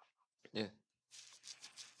 Yeah.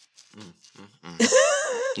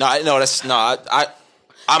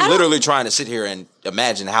 I'm literally trying to sit here and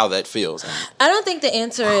imagine how that feels. I don't think the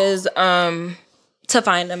answer is to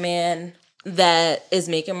find a man that is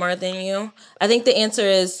making more than you. I think the answer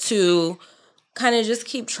is to kind of just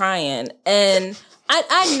keep trying. And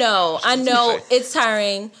I know it's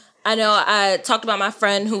tiring. I know I talked about my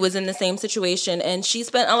friend who was in the same situation, and she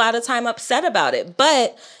spent a lot of time upset about it.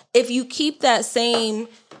 But if you keep that same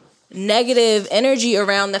negative energy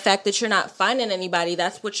around the fact that you're not finding anybody,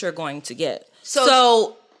 that's what you're going to get.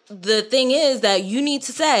 So the thing is that you need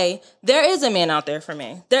to say, there is a man out there for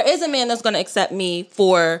me. There is a man that's going to accept me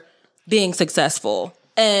for being successful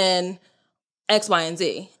and X, Y, and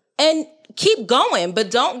Z. And keep going,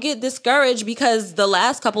 but don't get discouraged because the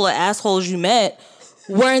last couple of assholes you met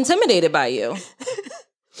were intimidated by you.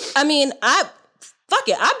 I mean, fuck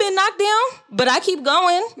it. I've been knocked down, but I keep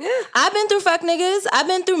going. Yeah. I've been through fuck niggas. I've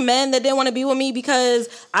been through men that didn't want to be with me because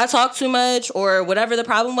I talked too much or whatever the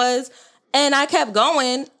problem was. And I kept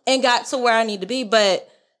going and got to where I need to be. But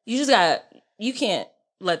you can't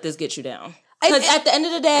let this get you down. Because at the end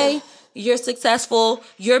of the day, you're successful,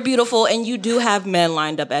 you're beautiful, and you do have men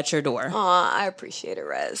lined up at your door. Aw, I appreciate it,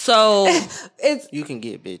 Rez. So you can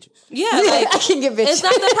get bitches. Yeah, like, I can get bitches.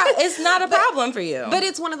 It's not a problem for you. But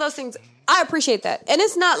it's one of those things. I appreciate that. And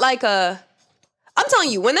it's not like I'm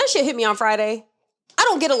telling you, when that shit hit me on Friday, I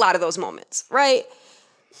don't get a lot of those moments, right?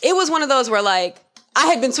 It was one of those where, like, I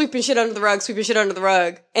had been sweeping shit under the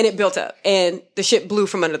rug, and it built up. And the shit blew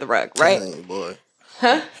from under the rug, right? Telling you, boy.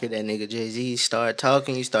 Huh? Hear that nigga Jay-Z start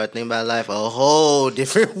talking, you start thinking about life a whole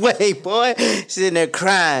different way, boy. Sitting there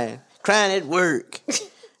crying at work.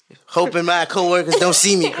 Hoping my coworkers don't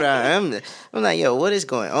see me crying. I'm like, yo, what is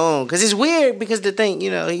going on? Because it's weird because the thing,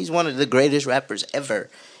 he's one of the greatest rappers ever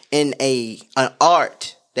in an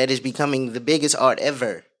art that is becoming the biggest art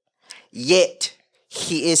ever. Yet,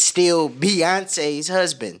 he is still Beyonce's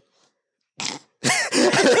husband.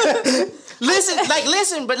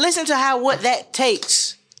 Listen to what that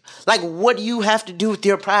takes. Like, what do you have to do with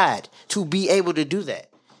your pride to be able to do that?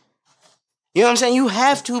 You know what I'm saying? You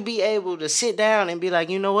have to be able to sit down and be like,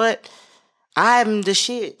 you know what? I'm the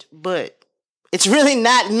shit, but it's really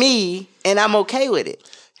not me, and I'm okay with it.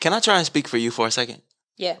 Can I try and speak for you for a second?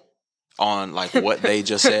 Yeah. On, like, what they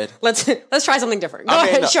just said? Let's try something different. Go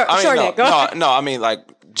ahead. Nick. Go ahead. No, I mean, like,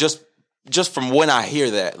 just from when I hear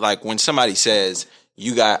that, like, when somebody says,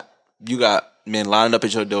 you got men lining up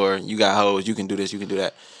at your door, you got hoes, you can do this, you can do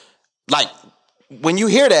that. Like, when you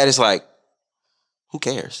hear that, it's like, who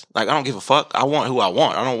cares? Like, I don't give a fuck. I want who I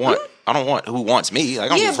want. I don't want who wants me.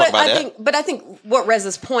 Like, I don't give a fuck about that. But I think what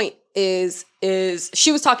Rez's point is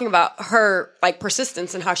she was talking about her, like,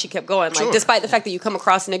 persistence and how she kept going. Like, despite the fact that you come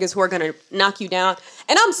across niggas who are going to knock you down.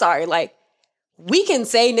 And I'm sorry, like, we can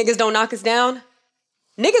say niggas don't knock us down.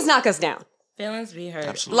 Niggas knock us down. Feelings be hurt.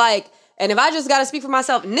 Absolutely. Like, and if I just got to speak for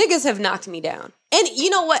myself, niggas have knocked me down. And you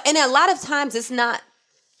know what? And a lot of times it's not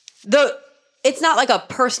like a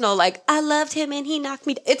personal, like, I loved him and he knocked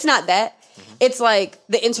me down. It's not that. Mm-hmm. It's like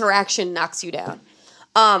the interaction knocks you down.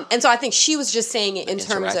 And so I think she was just saying it in terms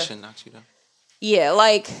of... Interaction knocks you down? Yeah,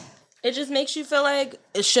 like... It just makes you feel like,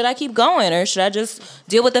 should I keep going or should I just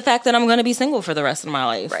deal with the fact that I'm going to be single for the rest of my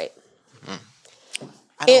life? Right.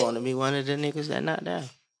 I don't want to be one of the niggas that knock down.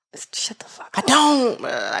 Shut the fuck up.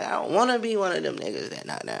 I don't want to be one of them niggas that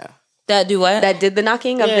knock down. That do what? That did the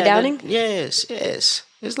knocking of the downing? Yes.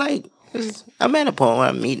 It's like, I'm at a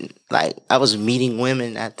point where I was meeting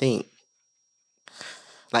women, I think,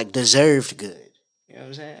 like, deserved good. You know what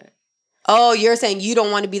I'm saying? Oh, you're saying you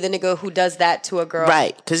don't want to be the nigga who does that to a girl.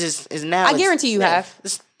 Right, because it's now... I guarantee you have.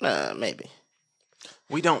 Maybe.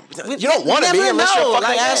 You don't want to be unless you're a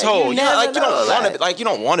fucking asshole. You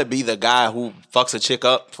don't want to be the guy who fucks a chick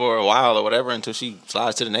up for a while or whatever until she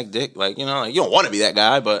slides to the next dick. Like, you don't want to be that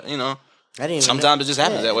guy, but, sometimes it just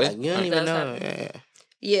happens that way. Like, you don't even know.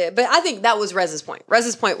 Yeah, but I think that was Rez's point.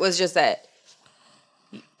 Rez's point was just that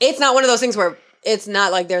it's not one of those things where it's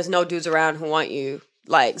not like there's no dudes around who want you.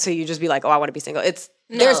 Like, so you just be like, oh, I want to be single.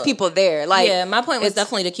 There's people there. Like, yeah, my point was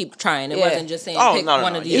definitely to keep trying. It wasn't just saying pick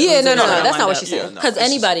one of these. Yeah, no, that's not what she said. Because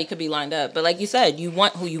anybody could be lined up. But like you said, you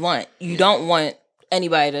want who you want. You don't want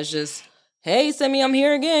anybody that's just, hey, Simi, I'm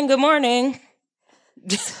here again. Good morning.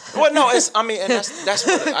 Well, no, and that's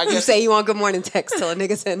what I guess. You say you want good morning text till a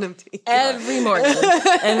nigga send them to you. Every morning.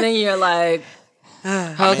 And then you're like,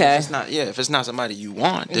 okay. If it's not somebody you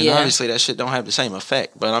want, then obviously that shit don't have the same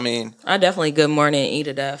effect. But I mean, I definitely good morning, eat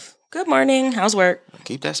to death. Good morning. How's work?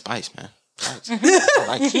 Keep that spice, man.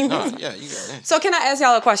 You got it. So can I ask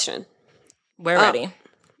y'all a question? We're ready.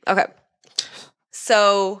 Okay.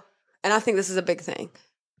 So, and I think this is a big thing.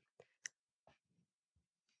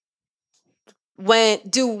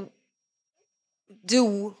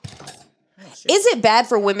 Is it bad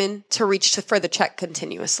for women to reach for the check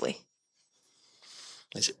continuously?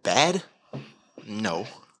 Is it bad? No.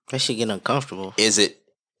 That shit get uncomfortable. Is it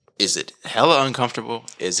hella uncomfortable?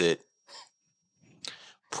 Is it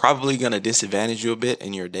probably gonna disadvantage you a bit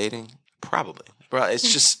in your dating? Probably. Bro,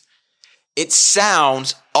 it's just it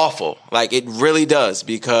sounds awful. Like it really does,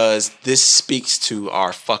 because this speaks to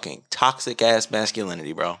our fucking toxic ass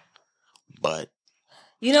masculinity, bro. But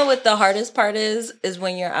you know what the hardest part is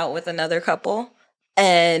when you're out with another couple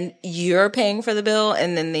and you're paying for the bill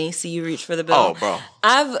and then they see you reach for the bill. oh, bro.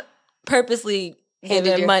 I've purposely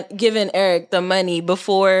given Eric the money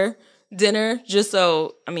before dinner just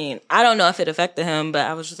so, I mean, I don't know if it affected him, but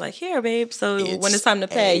I was just like, here, babe. So when it's time to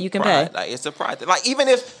pay, you can pay. Like, it's a pride thing. Like, even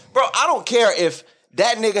if, bro, I don't care if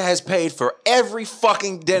that nigga has paid for every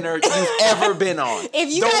fucking dinner you've ever been on. If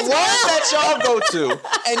you the guys ones that y'all go to,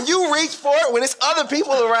 and you reach for it when it's other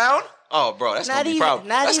people around, oh, bro, that's gonna be problem.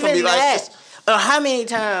 Not even gonna be that. like, How many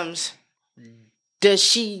times does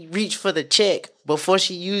she reach for the check before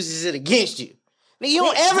she uses it against you? Nigga, you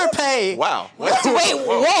don't ever pay. wow. Wait,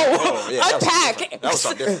 whoa. Yeah, Unpack. That was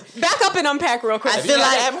something different. Back up and unpack real quick. I feel you had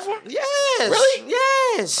like that before? yes, Really?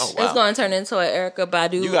 yes. Oh, wow. It's going to turn into an Erykah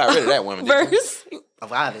Badu You got rid of that woman, didn't you? verse.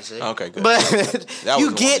 Obviously. Okay, good. But That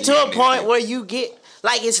you was the get one to you a needed point to do. where you get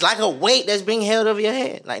like it's like a weight that's being held over your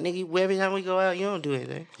head. Like nigga, every time we go out, you don't do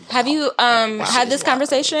anything. Have you had this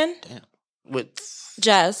conversation, With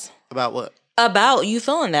Jazz, about what? about you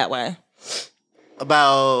feeling that way?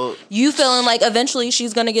 About You feeling like eventually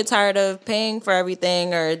she's going to get tired of paying for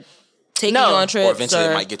everything or taking No. you on trips? Or eventually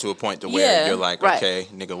it might get to a point to where Yeah. you're like, Right. okay,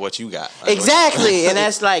 nigga, what you got? Like, exactly, and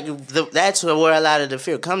that's like that's where a lot of the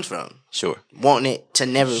fear comes from. Sure. Wanting it to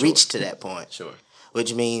never reach to that point. Sure.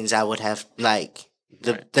 Which means I would have like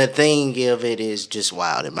the thing of it is just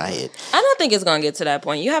wild in my head. I don't think it's going to get to that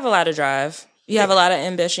point. You have a lot of drive. You have a lot of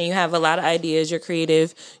ambition. You have a lot of ideas. You're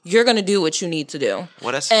creative. You're going to do what you need to do.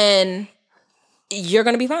 Well, that's And you're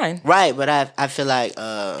going to be fine. Right, but I feel like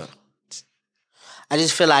I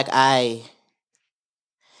just feel like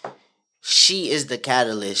she is the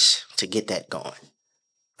catalyst to get that going.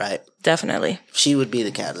 Right? Definitely. She would be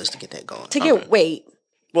the catalyst to get that going. To get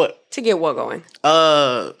What? to get what going?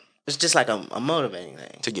 It's just like a motivating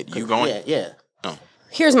thing. to get you going. Yeah.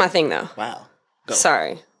 Here's my thing though. Wow. Go.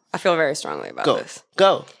 Sorry. I feel very strongly about Go. this.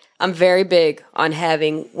 Go. I'm very big on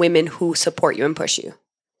having women who support you and push you.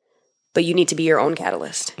 But you need to be your own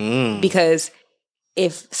catalyst. Because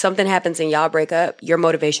if something happens and y'all break up, your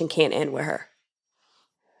motivation can't end with her.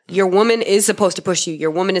 Your woman is supposed to push you.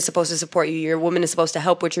 Your woman is supposed to support you. Your woman is supposed to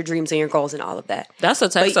help with your dreams and your goals and all of that. That's a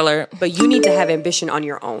text alert. But you need to have ambition on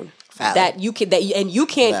your own. Valid. You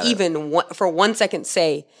can't Valid. even for 1 second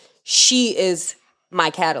say she is my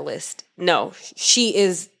catalyst. No, she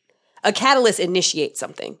is a catalyst. Initiate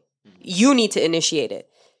something. You need to initiate it.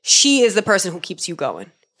 She is the person who keeps you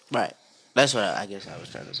going. Right. That's what I guess I was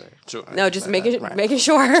trying to say. Sure. No, just making Right.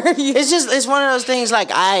 sure. It's one of those things like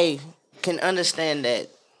I can understand that.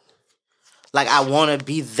 Like I want to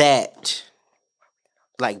be that.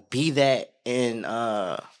 Like be that in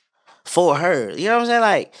for her. You know what I'm saying?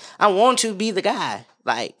 Like I want to be the guy.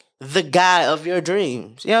 Like the guy of your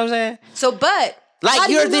dreams. You know what I'm saying? So, but how Like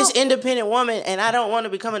do you're you this know- independent woman and I don't want to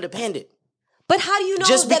become independent. But how do you know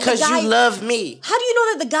Just that because the guy, you love me. How do you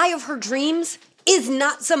know that the guy of her dreams is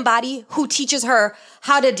not somebody who teaches her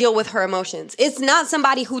how to deal with her emotions? It's not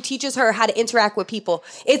somebody who teaches her how to interact with people.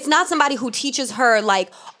 It's not somebody who teaches her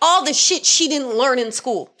like all the shit she didn't learn in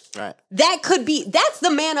school. Right. That's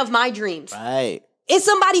the man of my dreams. Right. It's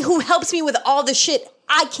somebody who helps me with all the shit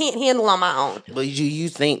I can't handle on my own. But do you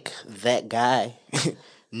think that guy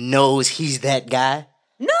knows he's that guy?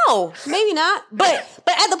 No, maybe not. But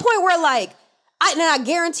at the point where like, I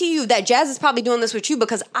guarantee you that Jazz is probably doing this with you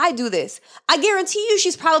because I do this. I guarantee you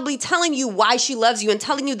she's probably telling you why she loves you and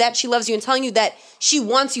telling you that she loves you and telling you that she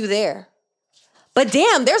wants you there. But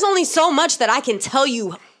damn, there's only so much that I can tell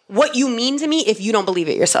you what you mean to me if you don't believe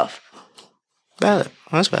it yourself. Valid.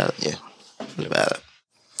 That's valid. Yeah. That's valid.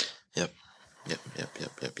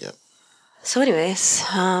 Yep. So anyways,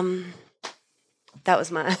 that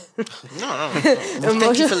was my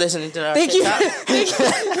Thank you for listening to our Thank you. TikTok.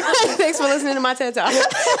 Thanks for listening to my TED Talk.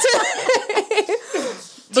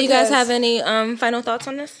 Do you guys have any final thoughts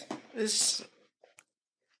on this? It's-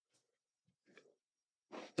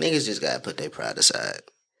 Niggas just gotta put their pride aside.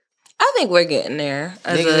 I think we're getting there.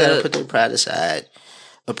 Niggas gotta put their pride aside.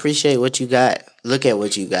 Appreciate what you got. Look at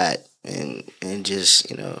what you got, and just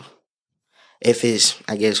if it's,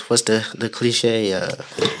 I guess, what's the cliche?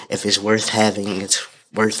 If it's worth having, it's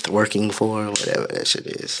worth working for, whatever that shit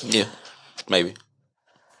is. Yeah, maybe.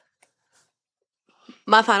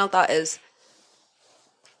 My final thought is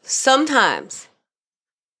sometimes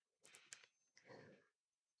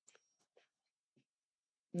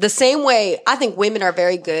the same way I think women are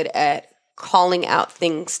very good at calling out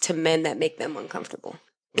things to men that make them uncomfortable,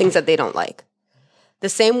 things that they don't like. The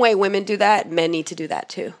same way women do that, men need to do that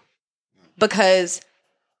too. Because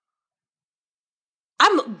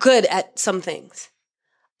I'm good at some things.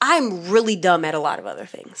 I'm really dumb at a lot of other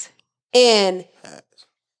things. And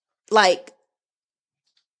like,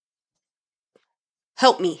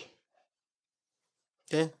 help me.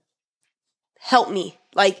 Yeah. Help me.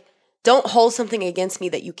 Like, don't hold something against me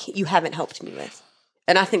that you haven't helped me with.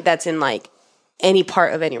 And I think that's in like any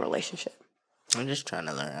part of any relationship. I'm just trying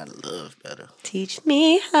to learn how to love better. Teach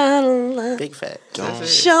me how to love. Big fact. Don't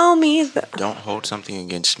Show me the. don't hold something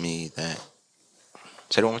against me that.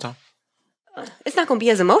 Say it one more time. It's not going to be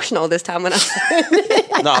as emotional this time when I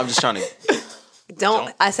said. No, I'm just trying to.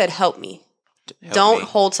 Don't. I said help me. Help Don't me.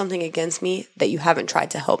 hold something against me that you haven't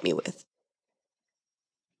tried to help me with.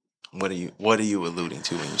 What are you alluding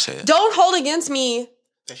to when you say that? Don't hold against me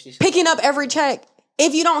picking up every check.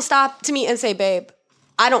 If you don't stop to me and say, babe,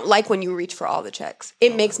 I don't like when you reach for all the checks.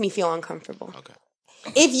 It makes me feel uncomfortable. Okay.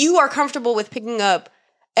 If you are comfortable with picking up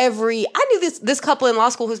I knew this couple in law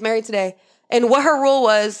school who's married today, and what her rule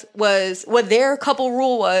was what their couple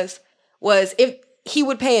rule was if he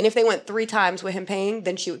would pay, and if they went 3 times with him paying,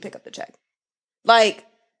 then she would pick up the check. Like,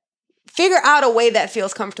 figure out a way that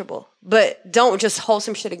feels comfortable, but don't just hold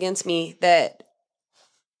some shit against me that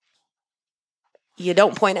you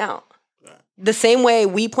don't point out. Right. The same way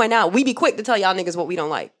we point out, we be quick to tell y'all niggas what we don't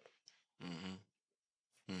like.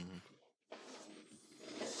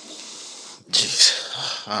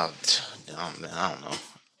 Jeez. I don't know.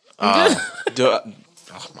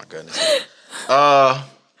 Oh my goodness.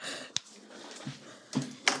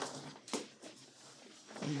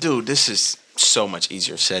 Dude, this is so much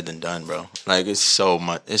easier said than done, bro. Like, it's so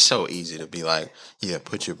easy to be like, yeah,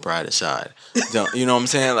 put your pride aside. Don't, you know what I'm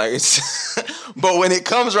saying? Like, it's, but when it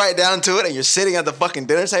comes right down to it and you're sitting at the fucking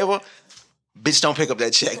dinner table, bitch, don't pick up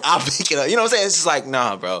that check. I'll pick it up. You know what I'm saying? It's just like,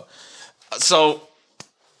 nah, bro. So,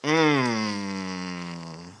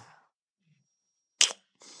 and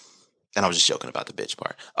I was just joking about the bitch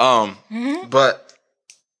part. But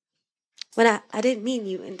when I didn't mean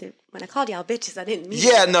you, and when I called y'all bitches, I didn't mean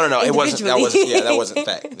yeah, you no, it wasn't. That wasn't. Yeah, that wasn't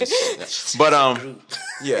fact. But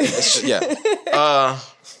yeah, it's, yeah.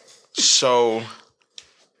 So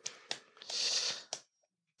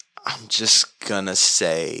I'm just gonna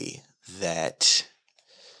say that,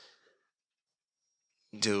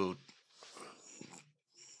 dude,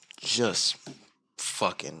 just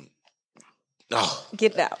fucking. Oh,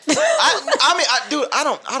 get it out. I mean, dude, I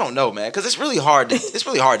don't know, man, because it's really hard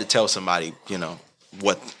to tell somebody, you know,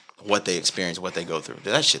 what they experience, what they go through.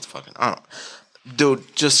 Dude, that shit's fucking.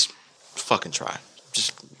 Dude, just fucking try.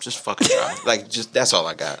 Just fucking try. Like, just that's all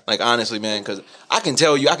I got. Like, honestly, man, because I can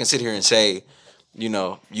tell you, I can sit here and say, you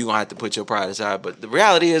know, you gonna have to put your pride aside, but the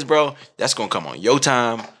reality is, bro, that's gonna come on your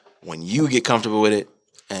time when you get comfortable with it,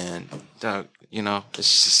 and you know,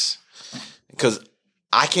 it's just because.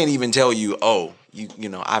 I can't even tell you, oh, you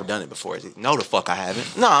know, I've done it before. No, the fuck I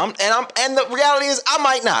haven't. No, and the reality is I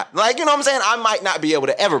might not. Like, you know what I'm saying? I might not be able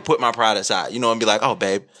to ever put my pride aside, you know, and be like, oh,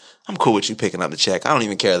 babe, I'm cool with you picking up the check. I don't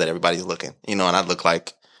even care that everybody's looking, you know, and I look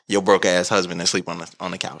like your broke ass husband that sleep on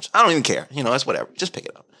the couch. I don't even care. You know, it's whatever. Just pick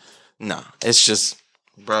it up. Nah, it's just,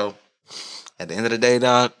 bro, at the end of the day,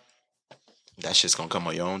 dog, that shit's gonna come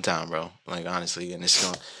on your own time, bro. Like, honestly,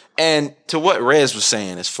 and to what Rez was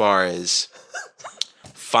saying as far as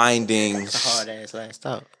finding That's a hard ass last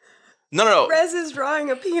thought. No. Rez is drawing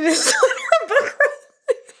a penis on her book.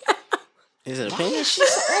 Is it a penis?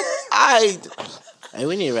 Hey,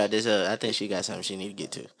 we need to wrap this up. I think she got something she need to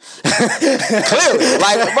get to. Clearly,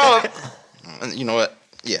 like, bro. You know what?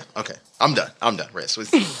 Yeah. Okay. I'm done. Rez.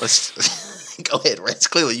 Let's go ahead, Rez.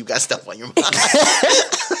 Clearly, you got stuff on your mind.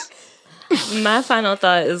 My final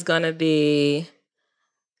thought is gonna be: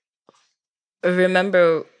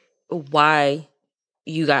 remember why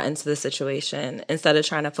you got into the situation instead of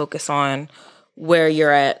trying to focus on where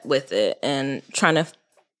you're at with it and trying to,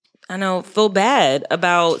 feel bad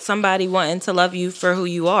about somebody wanting to love you for who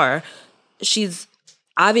you are. She's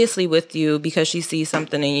obviously with you because she sees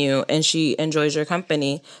something in you and she enjoys your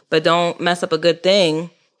company, but don't mess up a good thing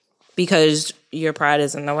because your pride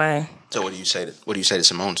is in the way. So what do you say to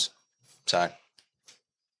Simone's side?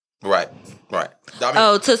 Right. I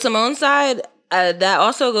mean, To Simone's side, that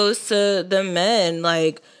also goes to the men.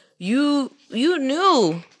 Like, You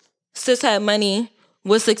knew sis had money,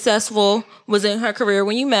 was successful, was in her career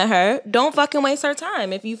when you met her. Don't fucking waste her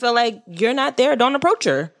time. If you feel like you're not there, don't approach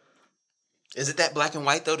her. Is it that black and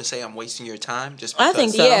white though to say I'm wasting your time? Just because? I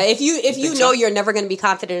think so. Yeah, if you think know so? you're never going to be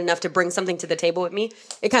confident enough to bring something to the table with me,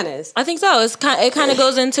 it kind of is. I think so. It kind of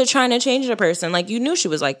goes into trying to change a person. Like, you knew she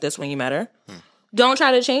was like this when you met her. Don't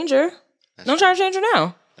try to change her. Don't try to change her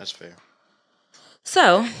now. That's fair.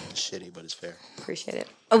 So, It's shitty, but it's fair. Appreciate it.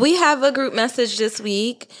 we have a group message this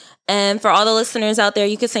week. And for all the listeners out there,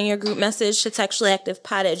 you can send your group message to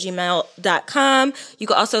textuallyactivepod@gmail.com. You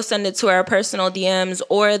can also send it to our personal DMs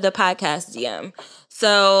or the podcast DM.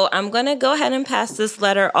 So I'm going to go ahead and pass this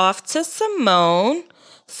letter off to Simone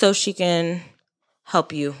so she can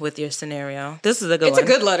help you with your scenario. This is a good It's one. a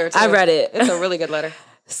good letter, too. I read it. It's a really good letter.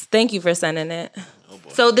 Thank you for sending it.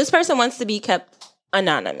 So this person wants to be kept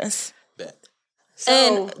anonymous. Bet. So,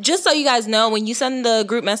 And just so you guys know, when you send the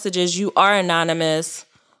group messages, you are anonymous.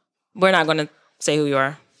 We're not going to say who you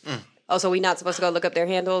are. so we not supposed to go look up their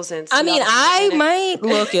handles and? I mean, I might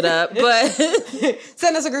look it up, but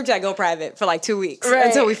send us a group chat, go private for like 2 weeks Right.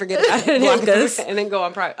 until we forget about it, Block us. and then go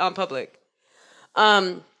on public.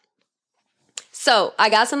 So I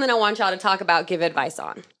got something I want y'all to talk about, give advice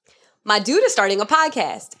on. My dude is starting a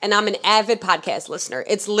podcast, and I'm an avid podcast listener.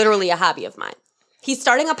 It's literally a hobby of mine. He's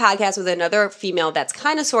starting a podcast with another female that's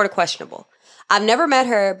kind of sort of questionable. I've never met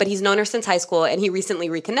her, but he's known her since high school, and he recently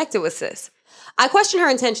reconnected with sis. I question her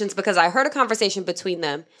intentions because I heard a conversation between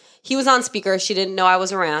them. He was on speaker, she didn't know I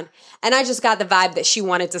was around, and I just got the vibe that she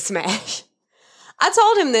wanted to smash. I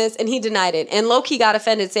told him this, and he denied it, and low-key got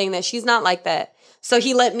offended saying that she's not like that. So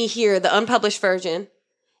he let me hear the unpublished version.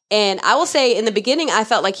 And I will say, in the beginning, I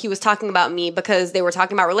felt like he was talking about me because they were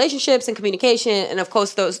talking about relationships and communication, and of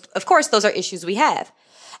course, those are issues we have.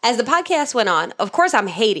 As the podcast went on, of course, I'm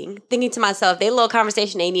hating, thinking to myself, their little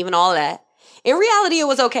conversation ain't even all that. In reality, it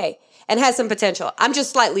was okay and had some potential. I'm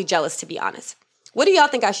just slightly jealous, to be honest. What do y'all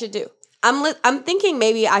think I should do? I'm thinking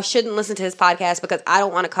maybe I shouldn't listen to his podcast because I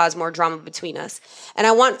don't want to cause more drama between us. And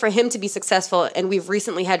I want for him to be successful, and we've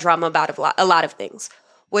recently had drama about a lot of things.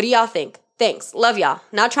 What do y'all think? Thanks. Love y'all.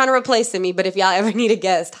 Not trying to replace me, but if y'all ever need a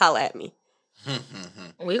guest, holla at me.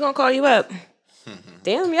 we going to call you up.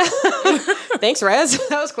 Damn, yeah. Thanks, Rez.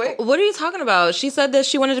 That was quick. What are you talking about? She said that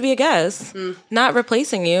she wanted to be a guest, not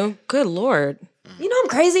replacing you. Good Lord. You know I'm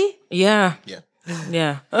crazy. Yeah. Yeah.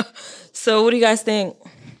 Yeah. So what do you guys think?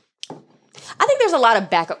 I think there's a lot of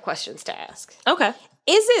backup questions to ask. Okay. Is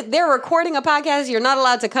it they're recording a podcast, you're not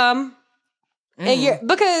allowed to come? And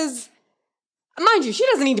because, mind you, she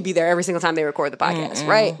doesn't need to be there every single time they record the podcast,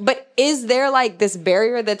 right? But is there like this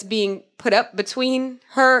barrier that's being put up between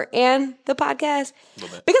her and the podcast?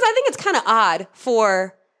 Because I think it's kind of odd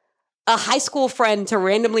for a high school friend to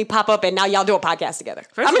randomly pop up and now y'all do a podcast together.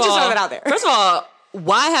 I'm just throwing it out there. First of all,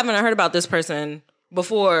 why haven't I heard about this person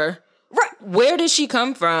before? Right. Where did she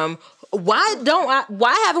come from? Why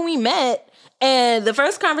haven't we met? And the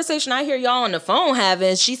first conversation I hear y'all on the phone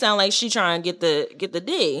having, she sound like she trying to get the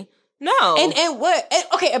D. No.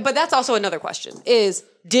 Okay, but that's also another question is,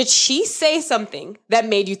 did she say something that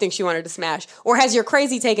made you think she wanted to smash? Or has your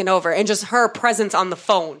crazy taken over and just her presence on the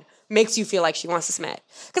phone makes you feel like she wants to smash?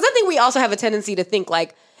 Because I think we also have a tendency to think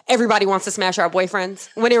like everybody wants to smash our boyfriends,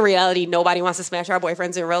 when in reality, nobody wants to smash our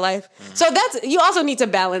boyfriends in real life. So you also need to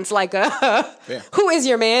balance like, who is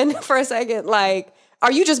your man for a second? Like,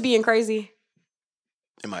 are you just being crazy?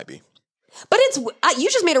 It might be. But you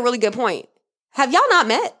just made a really good point. Have y'all not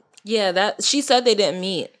met? Yeah, that she said they didn't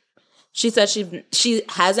meet. She said she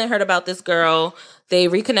hasn't heard about this girl. They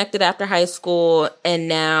reconnected after high school, and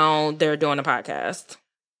now they're doing a podcast.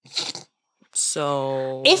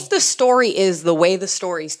 So If the story is the way the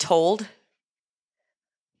story's told,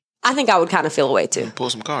 I think I would kind of feel away too.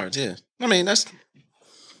 Pull some cards, yeah. I mean, it's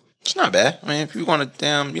not bad. I mean, if you want to,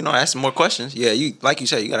 ask some more questions, yeah, you like you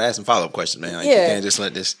said, you got to ask some follow-up questions, man. Like, you can't just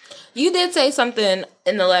let this. You did say something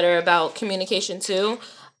in the letter about communication too.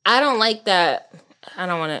 I don't like that. I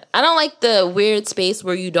don't like the weird space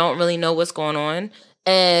where you don't really know what's going on.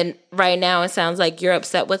 And right now it sounds like you're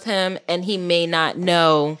upset with him and he may not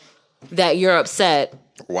know that you're upset.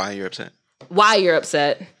 Why you're upset?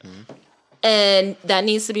 Mm-hmm. And that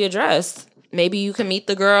needs to be addressed. Maybe you can meet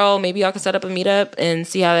the girl. Maybe y'all can set up a meetup and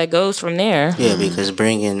see how that goes from there. Yeah, because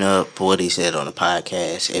bringing up what he said on the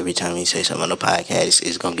podcast, every time he says something on the podcast,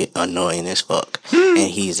 it's going to get annoying as fuck. And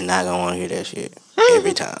he's not going to want to hear that shit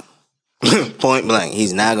every time. Point blank.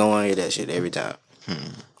 He's not going to want to hear that shit every time.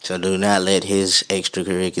 So do not let his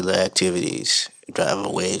extracurricular activities drive a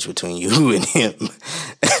wedge between you and him.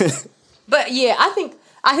 But yeah, I think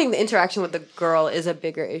I think the interaction with the girl is a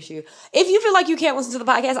bigger issue. If you feel like you can't listen to the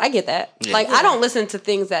podcast, I get that. Yeah. Like, I don't listen to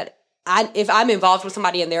things that if I'm involved with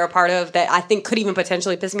somebody and they're a part of that I think could even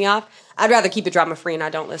potentially piss me off, I'd rather keep it drama free and I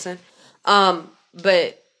don't listen.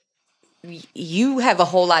 But you have a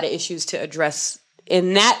whole lot of issues to address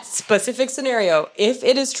in that specific scenario if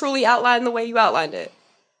it is truly outlined the way you outlined it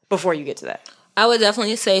before you get to that. I would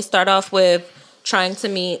definitely say start off with trying to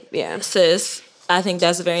meet Yeah. sis. I think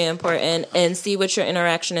that's very important, and see what your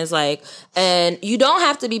interaction is like. And you don't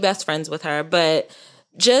have to be best friends with her, but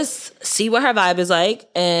just see what her vibe is like,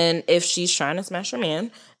 and if she's trying to smash your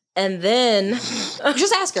man, and then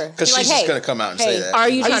Just ask her. Because Be she's like, just hey, going to come out and hey, say that. are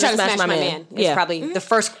you Are you trying to smash my man? It's probably the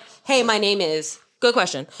first, hey, my name is. Good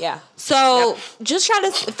question. Yeah. So just try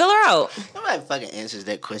to fill her out. Nobody fucking answers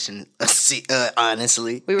that question.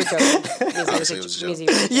 Honestly, We were joking. Honestly, it was a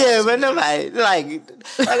joke. yeah, but nobody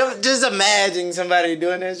like just imagine somebody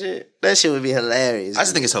doing that shit. That shit would be hilarious. I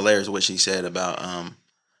just think it's hilarious what she said about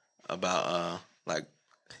like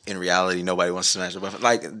in reality nobody wants to smash their boyfriend,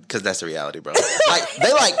 like, because that's the reality, bro. Like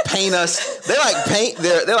they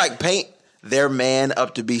paint their man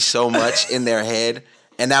up to be so much in their head.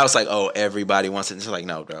 And now it's like, oh, everybody wants it. It's like,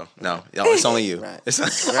 no, bro. No, it's only you. Right. It's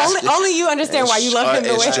Only you understand why you love him the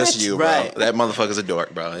way. It's just you, bro. Right. That motherfucker's a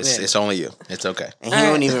dork, bro. It's only you. It's okay. And he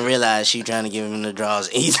don't even realize she trying to give him the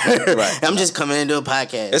draws either. Right. I'm just coming into a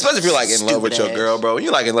podcast. Especially if you're like in love with your Stupid girl, ass. bro. When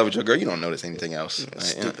you're like in love with your girl, you don't notice anything else.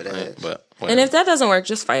 Stupid ass. But And whatever. if that doesn't work,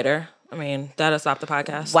 just fight her. I mean, that'll stop the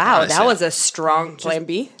podcast. Wow, Honestly. that was a strong plan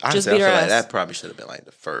B. Honestly, beat her I feel like ass. that probably should have been like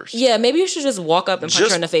the first. Yeah, maybe you should just walk up and punch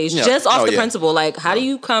her in the face, yeah. just off Oh, the yeah. principle. Like, how do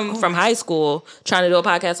you come from high school trying to do a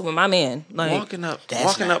podcast with my man? Like, Walking up,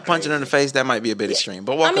 That's not punching her in the face, that might be a bit extreme.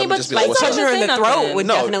 But walk I mean, up but and just be like, like, what's Punching up? her in the Say throat nothing. would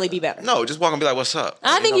No. definitely be better. No, just walk and be like, what's up?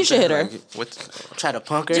 I think you should hit her. Try to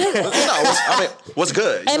punk her. What's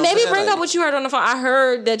good? You And know maybe what I'm bring saying? up what you heard on the phone. I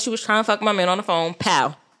heard that you was trying to fuck my man on the phone.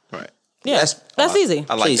 Pow. Right. Yeah, that's easy.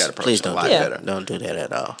 I like Please, that approach please a don't lot do Yeah. better. Don't do that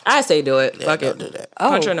at all. I say do it. Yeah, Fuck don't it. do that.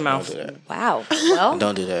 Punch her in the Oh, mouth. Do that. wow. Well,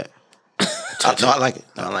 Don't do that. No, I like it.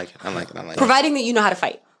 I like it. providing that you know how to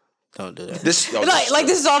fight. Don't do that. This Like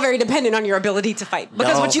this is all very dependent on your ability to fight.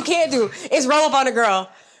 Because what you can't do is roll up on a girl,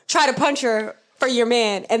 try to punch her for your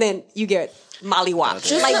man, and then you get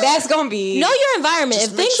mollywopped. Like that's gonna be Know your environment.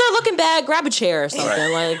 If things are looking bad, grab a chair or something.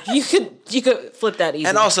 Right. Like you could flip that easy.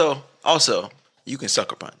 And also, you can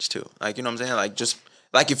sucker punch too. Like, you know what I'm saying? Like, just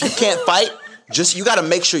like if you can't fight, just you got to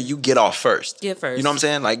make sure you get off first. Get first. You know what I'm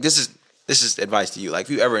saying? Like, this is advice to you. Like, if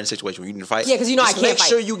you ever in a situation where you need to fight, Yeah, 'cause you know just I can't make fight.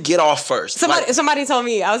 sure you get off first. Somebody told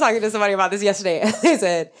me, I was talking to somebody about this yesterday, and they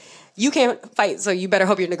said, you can't fight, so you better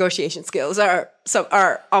hope your negotiation skills are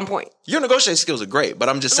on point. Your negotiation skills are great, but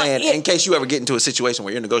I'm just saying, yeah. in case you ever get into a situation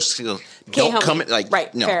where your negotiation skills Can't don't help come you. in, like,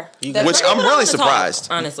 Right, no. fair. That's Which Some I'm people really don't wanna talk, surprised.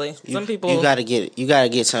 honestly. Some people You gotta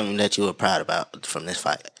get something that you were proud about from this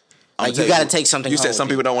fight. Like you gotta take something. You said home. some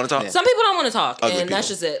people don't want to talk. Some people don't want to talk, Ugly and that's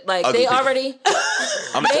people. just it. Like Ugly they people. already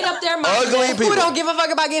made up their mind. Ugly people. Who don't give a fuck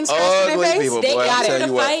about getting scratched in Ugly their face? people, They boy, got I'll tell here to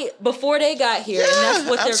you what. fight before they got here, and that's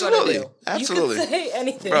what they're going to do. Absolutely. You can say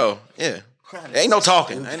anything, Bro, yeah. Ain't no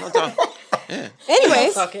talking. Yeah.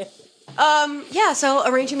 Anyways, Fucking- yeah, so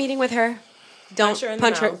arrange a meeting with her. Don't Punch her in the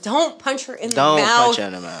punch her. mouth. Don't punch her in the Don't mouth. punch her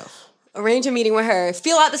in the mouth. Arrange a meeting with her.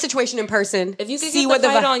 Feel out the situation in person. If you can see get what the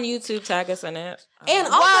the fight vi- on YouTube, tag us in it. and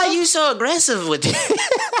also, Why are you so aggressive with it?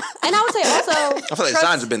 and I would say also, I feel like the trust-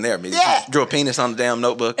 signs have been there. Man. Yeah. Drew a penis on the damn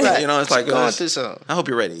notebook. You know, it's like, Going through something. I hope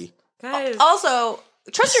you're ready. Guys, also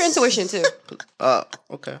trust your intuition too.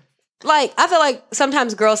 Okay. Like I feel like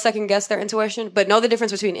sometimes girls second guess their intuition, but know the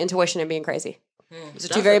difference between intuition and being crazy. Those are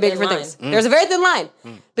two That's very a big thin different line. things. There's a very thin line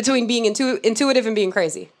between being intuitive and being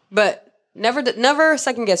crazy, but never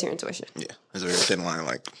second guess your intuition. Yeah. There's a very thin line.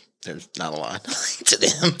 Like, there's not a line to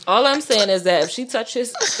them. all I'm saying is that if she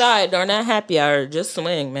touches his thigh during that happy hour, just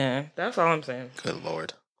swing, man. That's all I'm saying. Good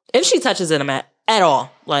Lord. If she touches him at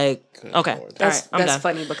all, like, okay, all Lord. right, I'm That's done.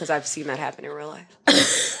 funny because I've seen that happen in real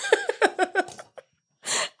life.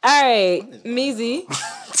 All right, Meezy,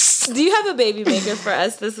 do you have a baby maker for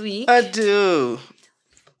us this week? I do.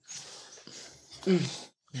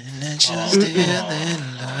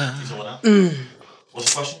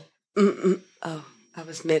 What's the question? Oh, I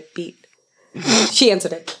was mid beat. She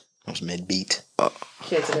answered it. I was mid beat.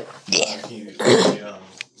 She answered it.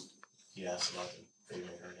 Yes, about the baby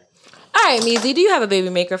maker again. All right, Meezy, do you have a baby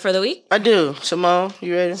maker for the week? I do. Simone,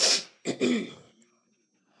 you ready?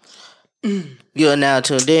 You are now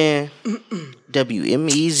tuned in.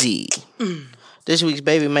 WMEZ. This week's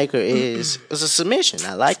baby maker is a submission.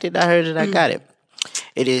 I liked it. I heard it. I got it.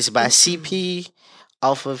 It is by CP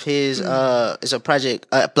off of his it's a project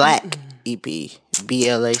Black EP.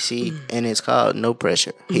 BLAC, and it's called No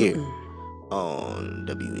Pressure here on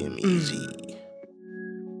WMEZ.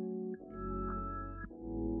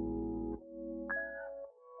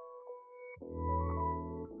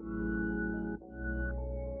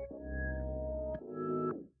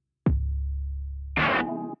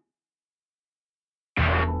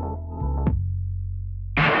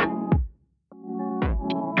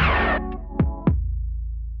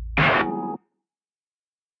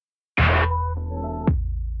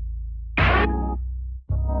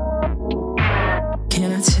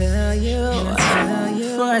 Can I tell you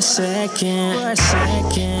for a second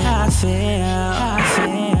how I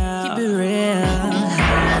feel? Keep it real.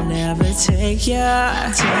 I never take your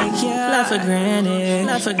love for granted.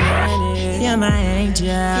 You're my angel.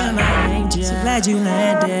 So glad you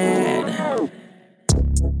landed.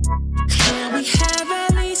 Can we have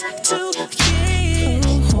at least 2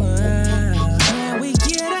 kids? Can we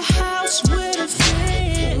get a house with a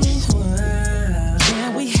fence?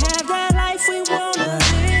 Can we have that life we wanna live?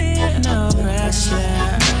 No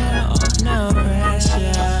pressure, no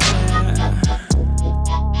pressure.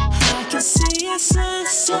 I can see a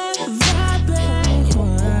sunset vibing.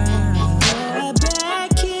 A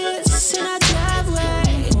bad kiss in a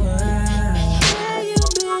driveway. Where you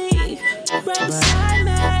be? Right beside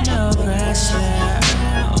me. No pressure,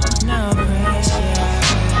 no pressure.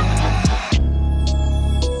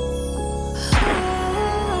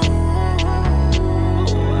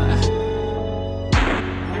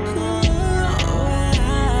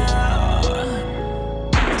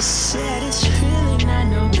 Said it's really not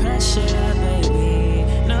no pressure, baby.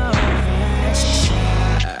 No pressure.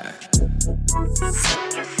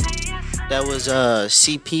 That was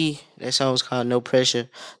CP. That song was called No Pressure.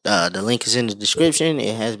 The link is in the description.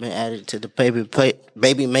 It has been added to the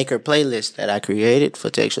Baby Maker playlist that I created for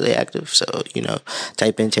Textually Active. So,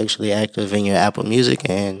 type in Textually Active in your Apple Music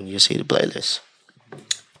and you'll see the playlist.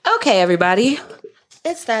 Okay, everybody.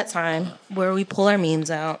 It's that time where we pull our memes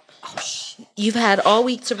out. You've had all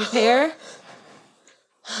week to prepare.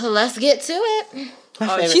 Let's get to it.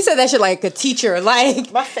 She said that shit like a teacher.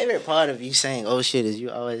 Like, My favorite part of you saying "oh shit" is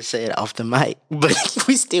you always say it off the mic, but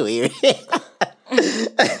we still hear it.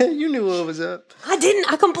 You knew what was up. I didn't.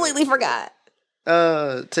 I completely forgot.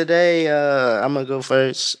 Today, I'm gonna go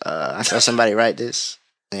first. I saw somebody write this,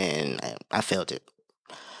 and I felt it.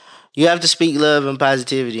 You have to speak love and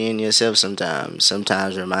positivity in yourself sometimes.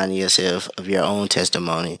 Sometimes reminding yourself of your own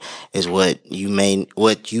testimony is what you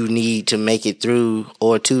need to make it through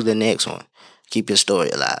or to the next one. Keep your story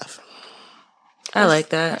alive. I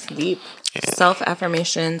like that. Deep. Yeah.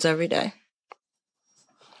 Self-affirmations every day.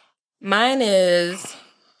 Mine is,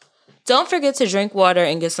 don't forget to drink water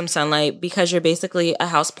and get some sunlight because you're basically a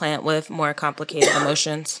houseplant with more complicated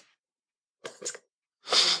emotions.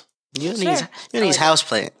 You need these house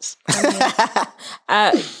plants.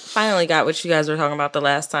 I finally got what you guys were talking about the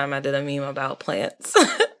last time I did a meme about plants.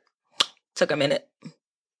 Took a minute.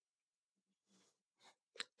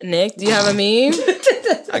 Nick, do you have a meme?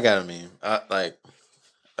 I got a meme. I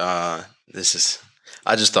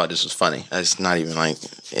just thought this was funny. It's not even like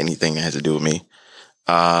anything that has to do with me.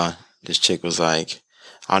 This chick was like,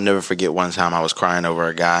 I'll never forget one time I was crying over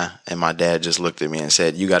a guy and my dad just looked at me and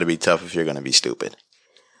said, "You got to be tough if you're going to be stupid."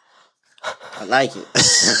 I like it.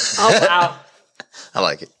 Oh, wow. I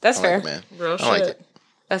like it. That's I like fair. it, man. Real I like shit. it.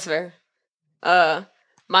 That's fair.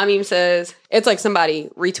 My meme says, it's like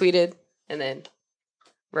somebody retweeted and then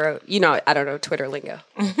wrote, I don't know Twitter lingo.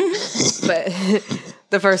 But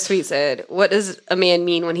the first tweet said, what does a man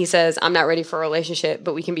mean when he says, I'm not ready for a relationship,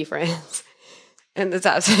 but we can be friends? And the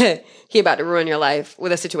top said, he about to ruin your life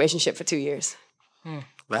with a situationship for 2 years.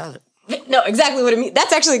 Valid. No, exactly what it means.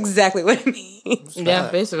 That's actually exactly what it means. Yeah,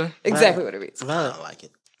 basically. Exactly what it means. Valid. I like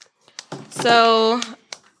it. So,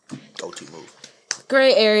 Go-to move.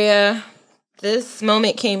 gray area. This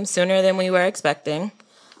moment came sooner than we were expecting.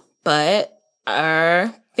 But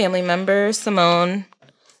our family member, Simone,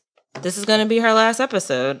 this is going to be her last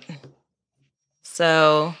episode.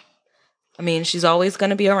 So, I mean, she's always going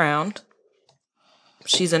to be around.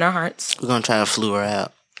 She's in our hearts. We're gonna try to flew her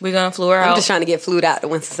out. We're going to flew her I'm out just trying to get flued out to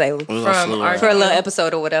Winston-Salem. We're gonna from flew her our out. For a little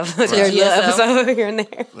episode or whatever. There's a little GSO. episode here and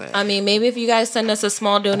there. I mean, maybe if you guys send us a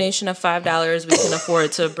small donation of $5, we can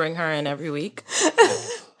afford to bring her in every week.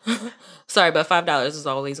 Sorry, but $5 is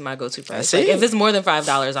always my go-to price. See? Like, if it's more than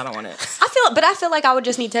 $5, I don't want it. I feel like I would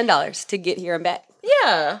just need $10 to get here and back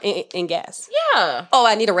Yeah. in gas. Yeah. Oh,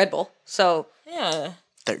 I need a Red Bull. So Yeah.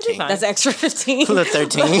 13. Fine. that's extra 15. Pull a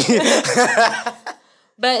 13.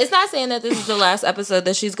 But it's not saying that this is the last episode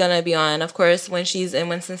that she's going to be on. Of course, when she's in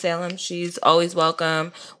Winston-Salem, she's always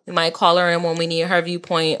welcome. We might call her in when we need her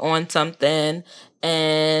viewpoint on something.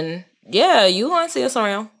 And yeah, you want to see us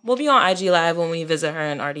around. We'll be on IG Live when we visit her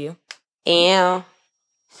in RDU. And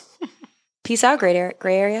peace out, gray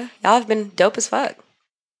area. Y'all have been dope as fuck.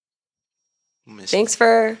 Thanks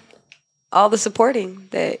for all the supporting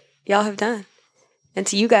that y'all have done. And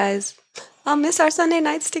to you guys, I'll miss our Sunday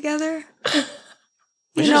nights together.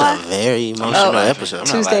 This is a very emotional episode. I'm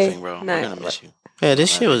Tuesday not laughing, bro. night. We're gonna miss you. Yeah,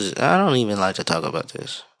 this shit was. I don't even like to talk about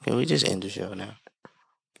this. Can we just end the show now?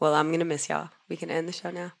 Well, I'm going to miss y'all. We can end the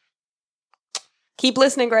show now. Keep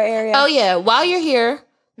listening, gray area. Oh, yeah. While you're here,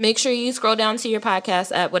 make sure you scroll down to your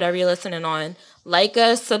podcast app, whatever you're listening on. Like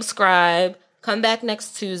us, subscribe, come back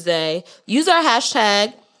next Tuesday. Use our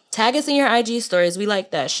hashtag. Tag us in your IG stories. We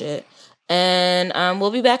like that shit. And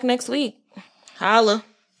we'll be back next week. Holla.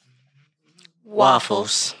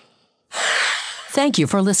 Waffles. Thank you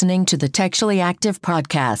for listening to the Textually Active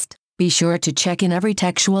podcast. Be sure to check in every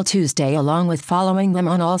Textual Tuesday along with following them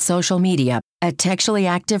on all social media at Textually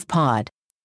Active Pod.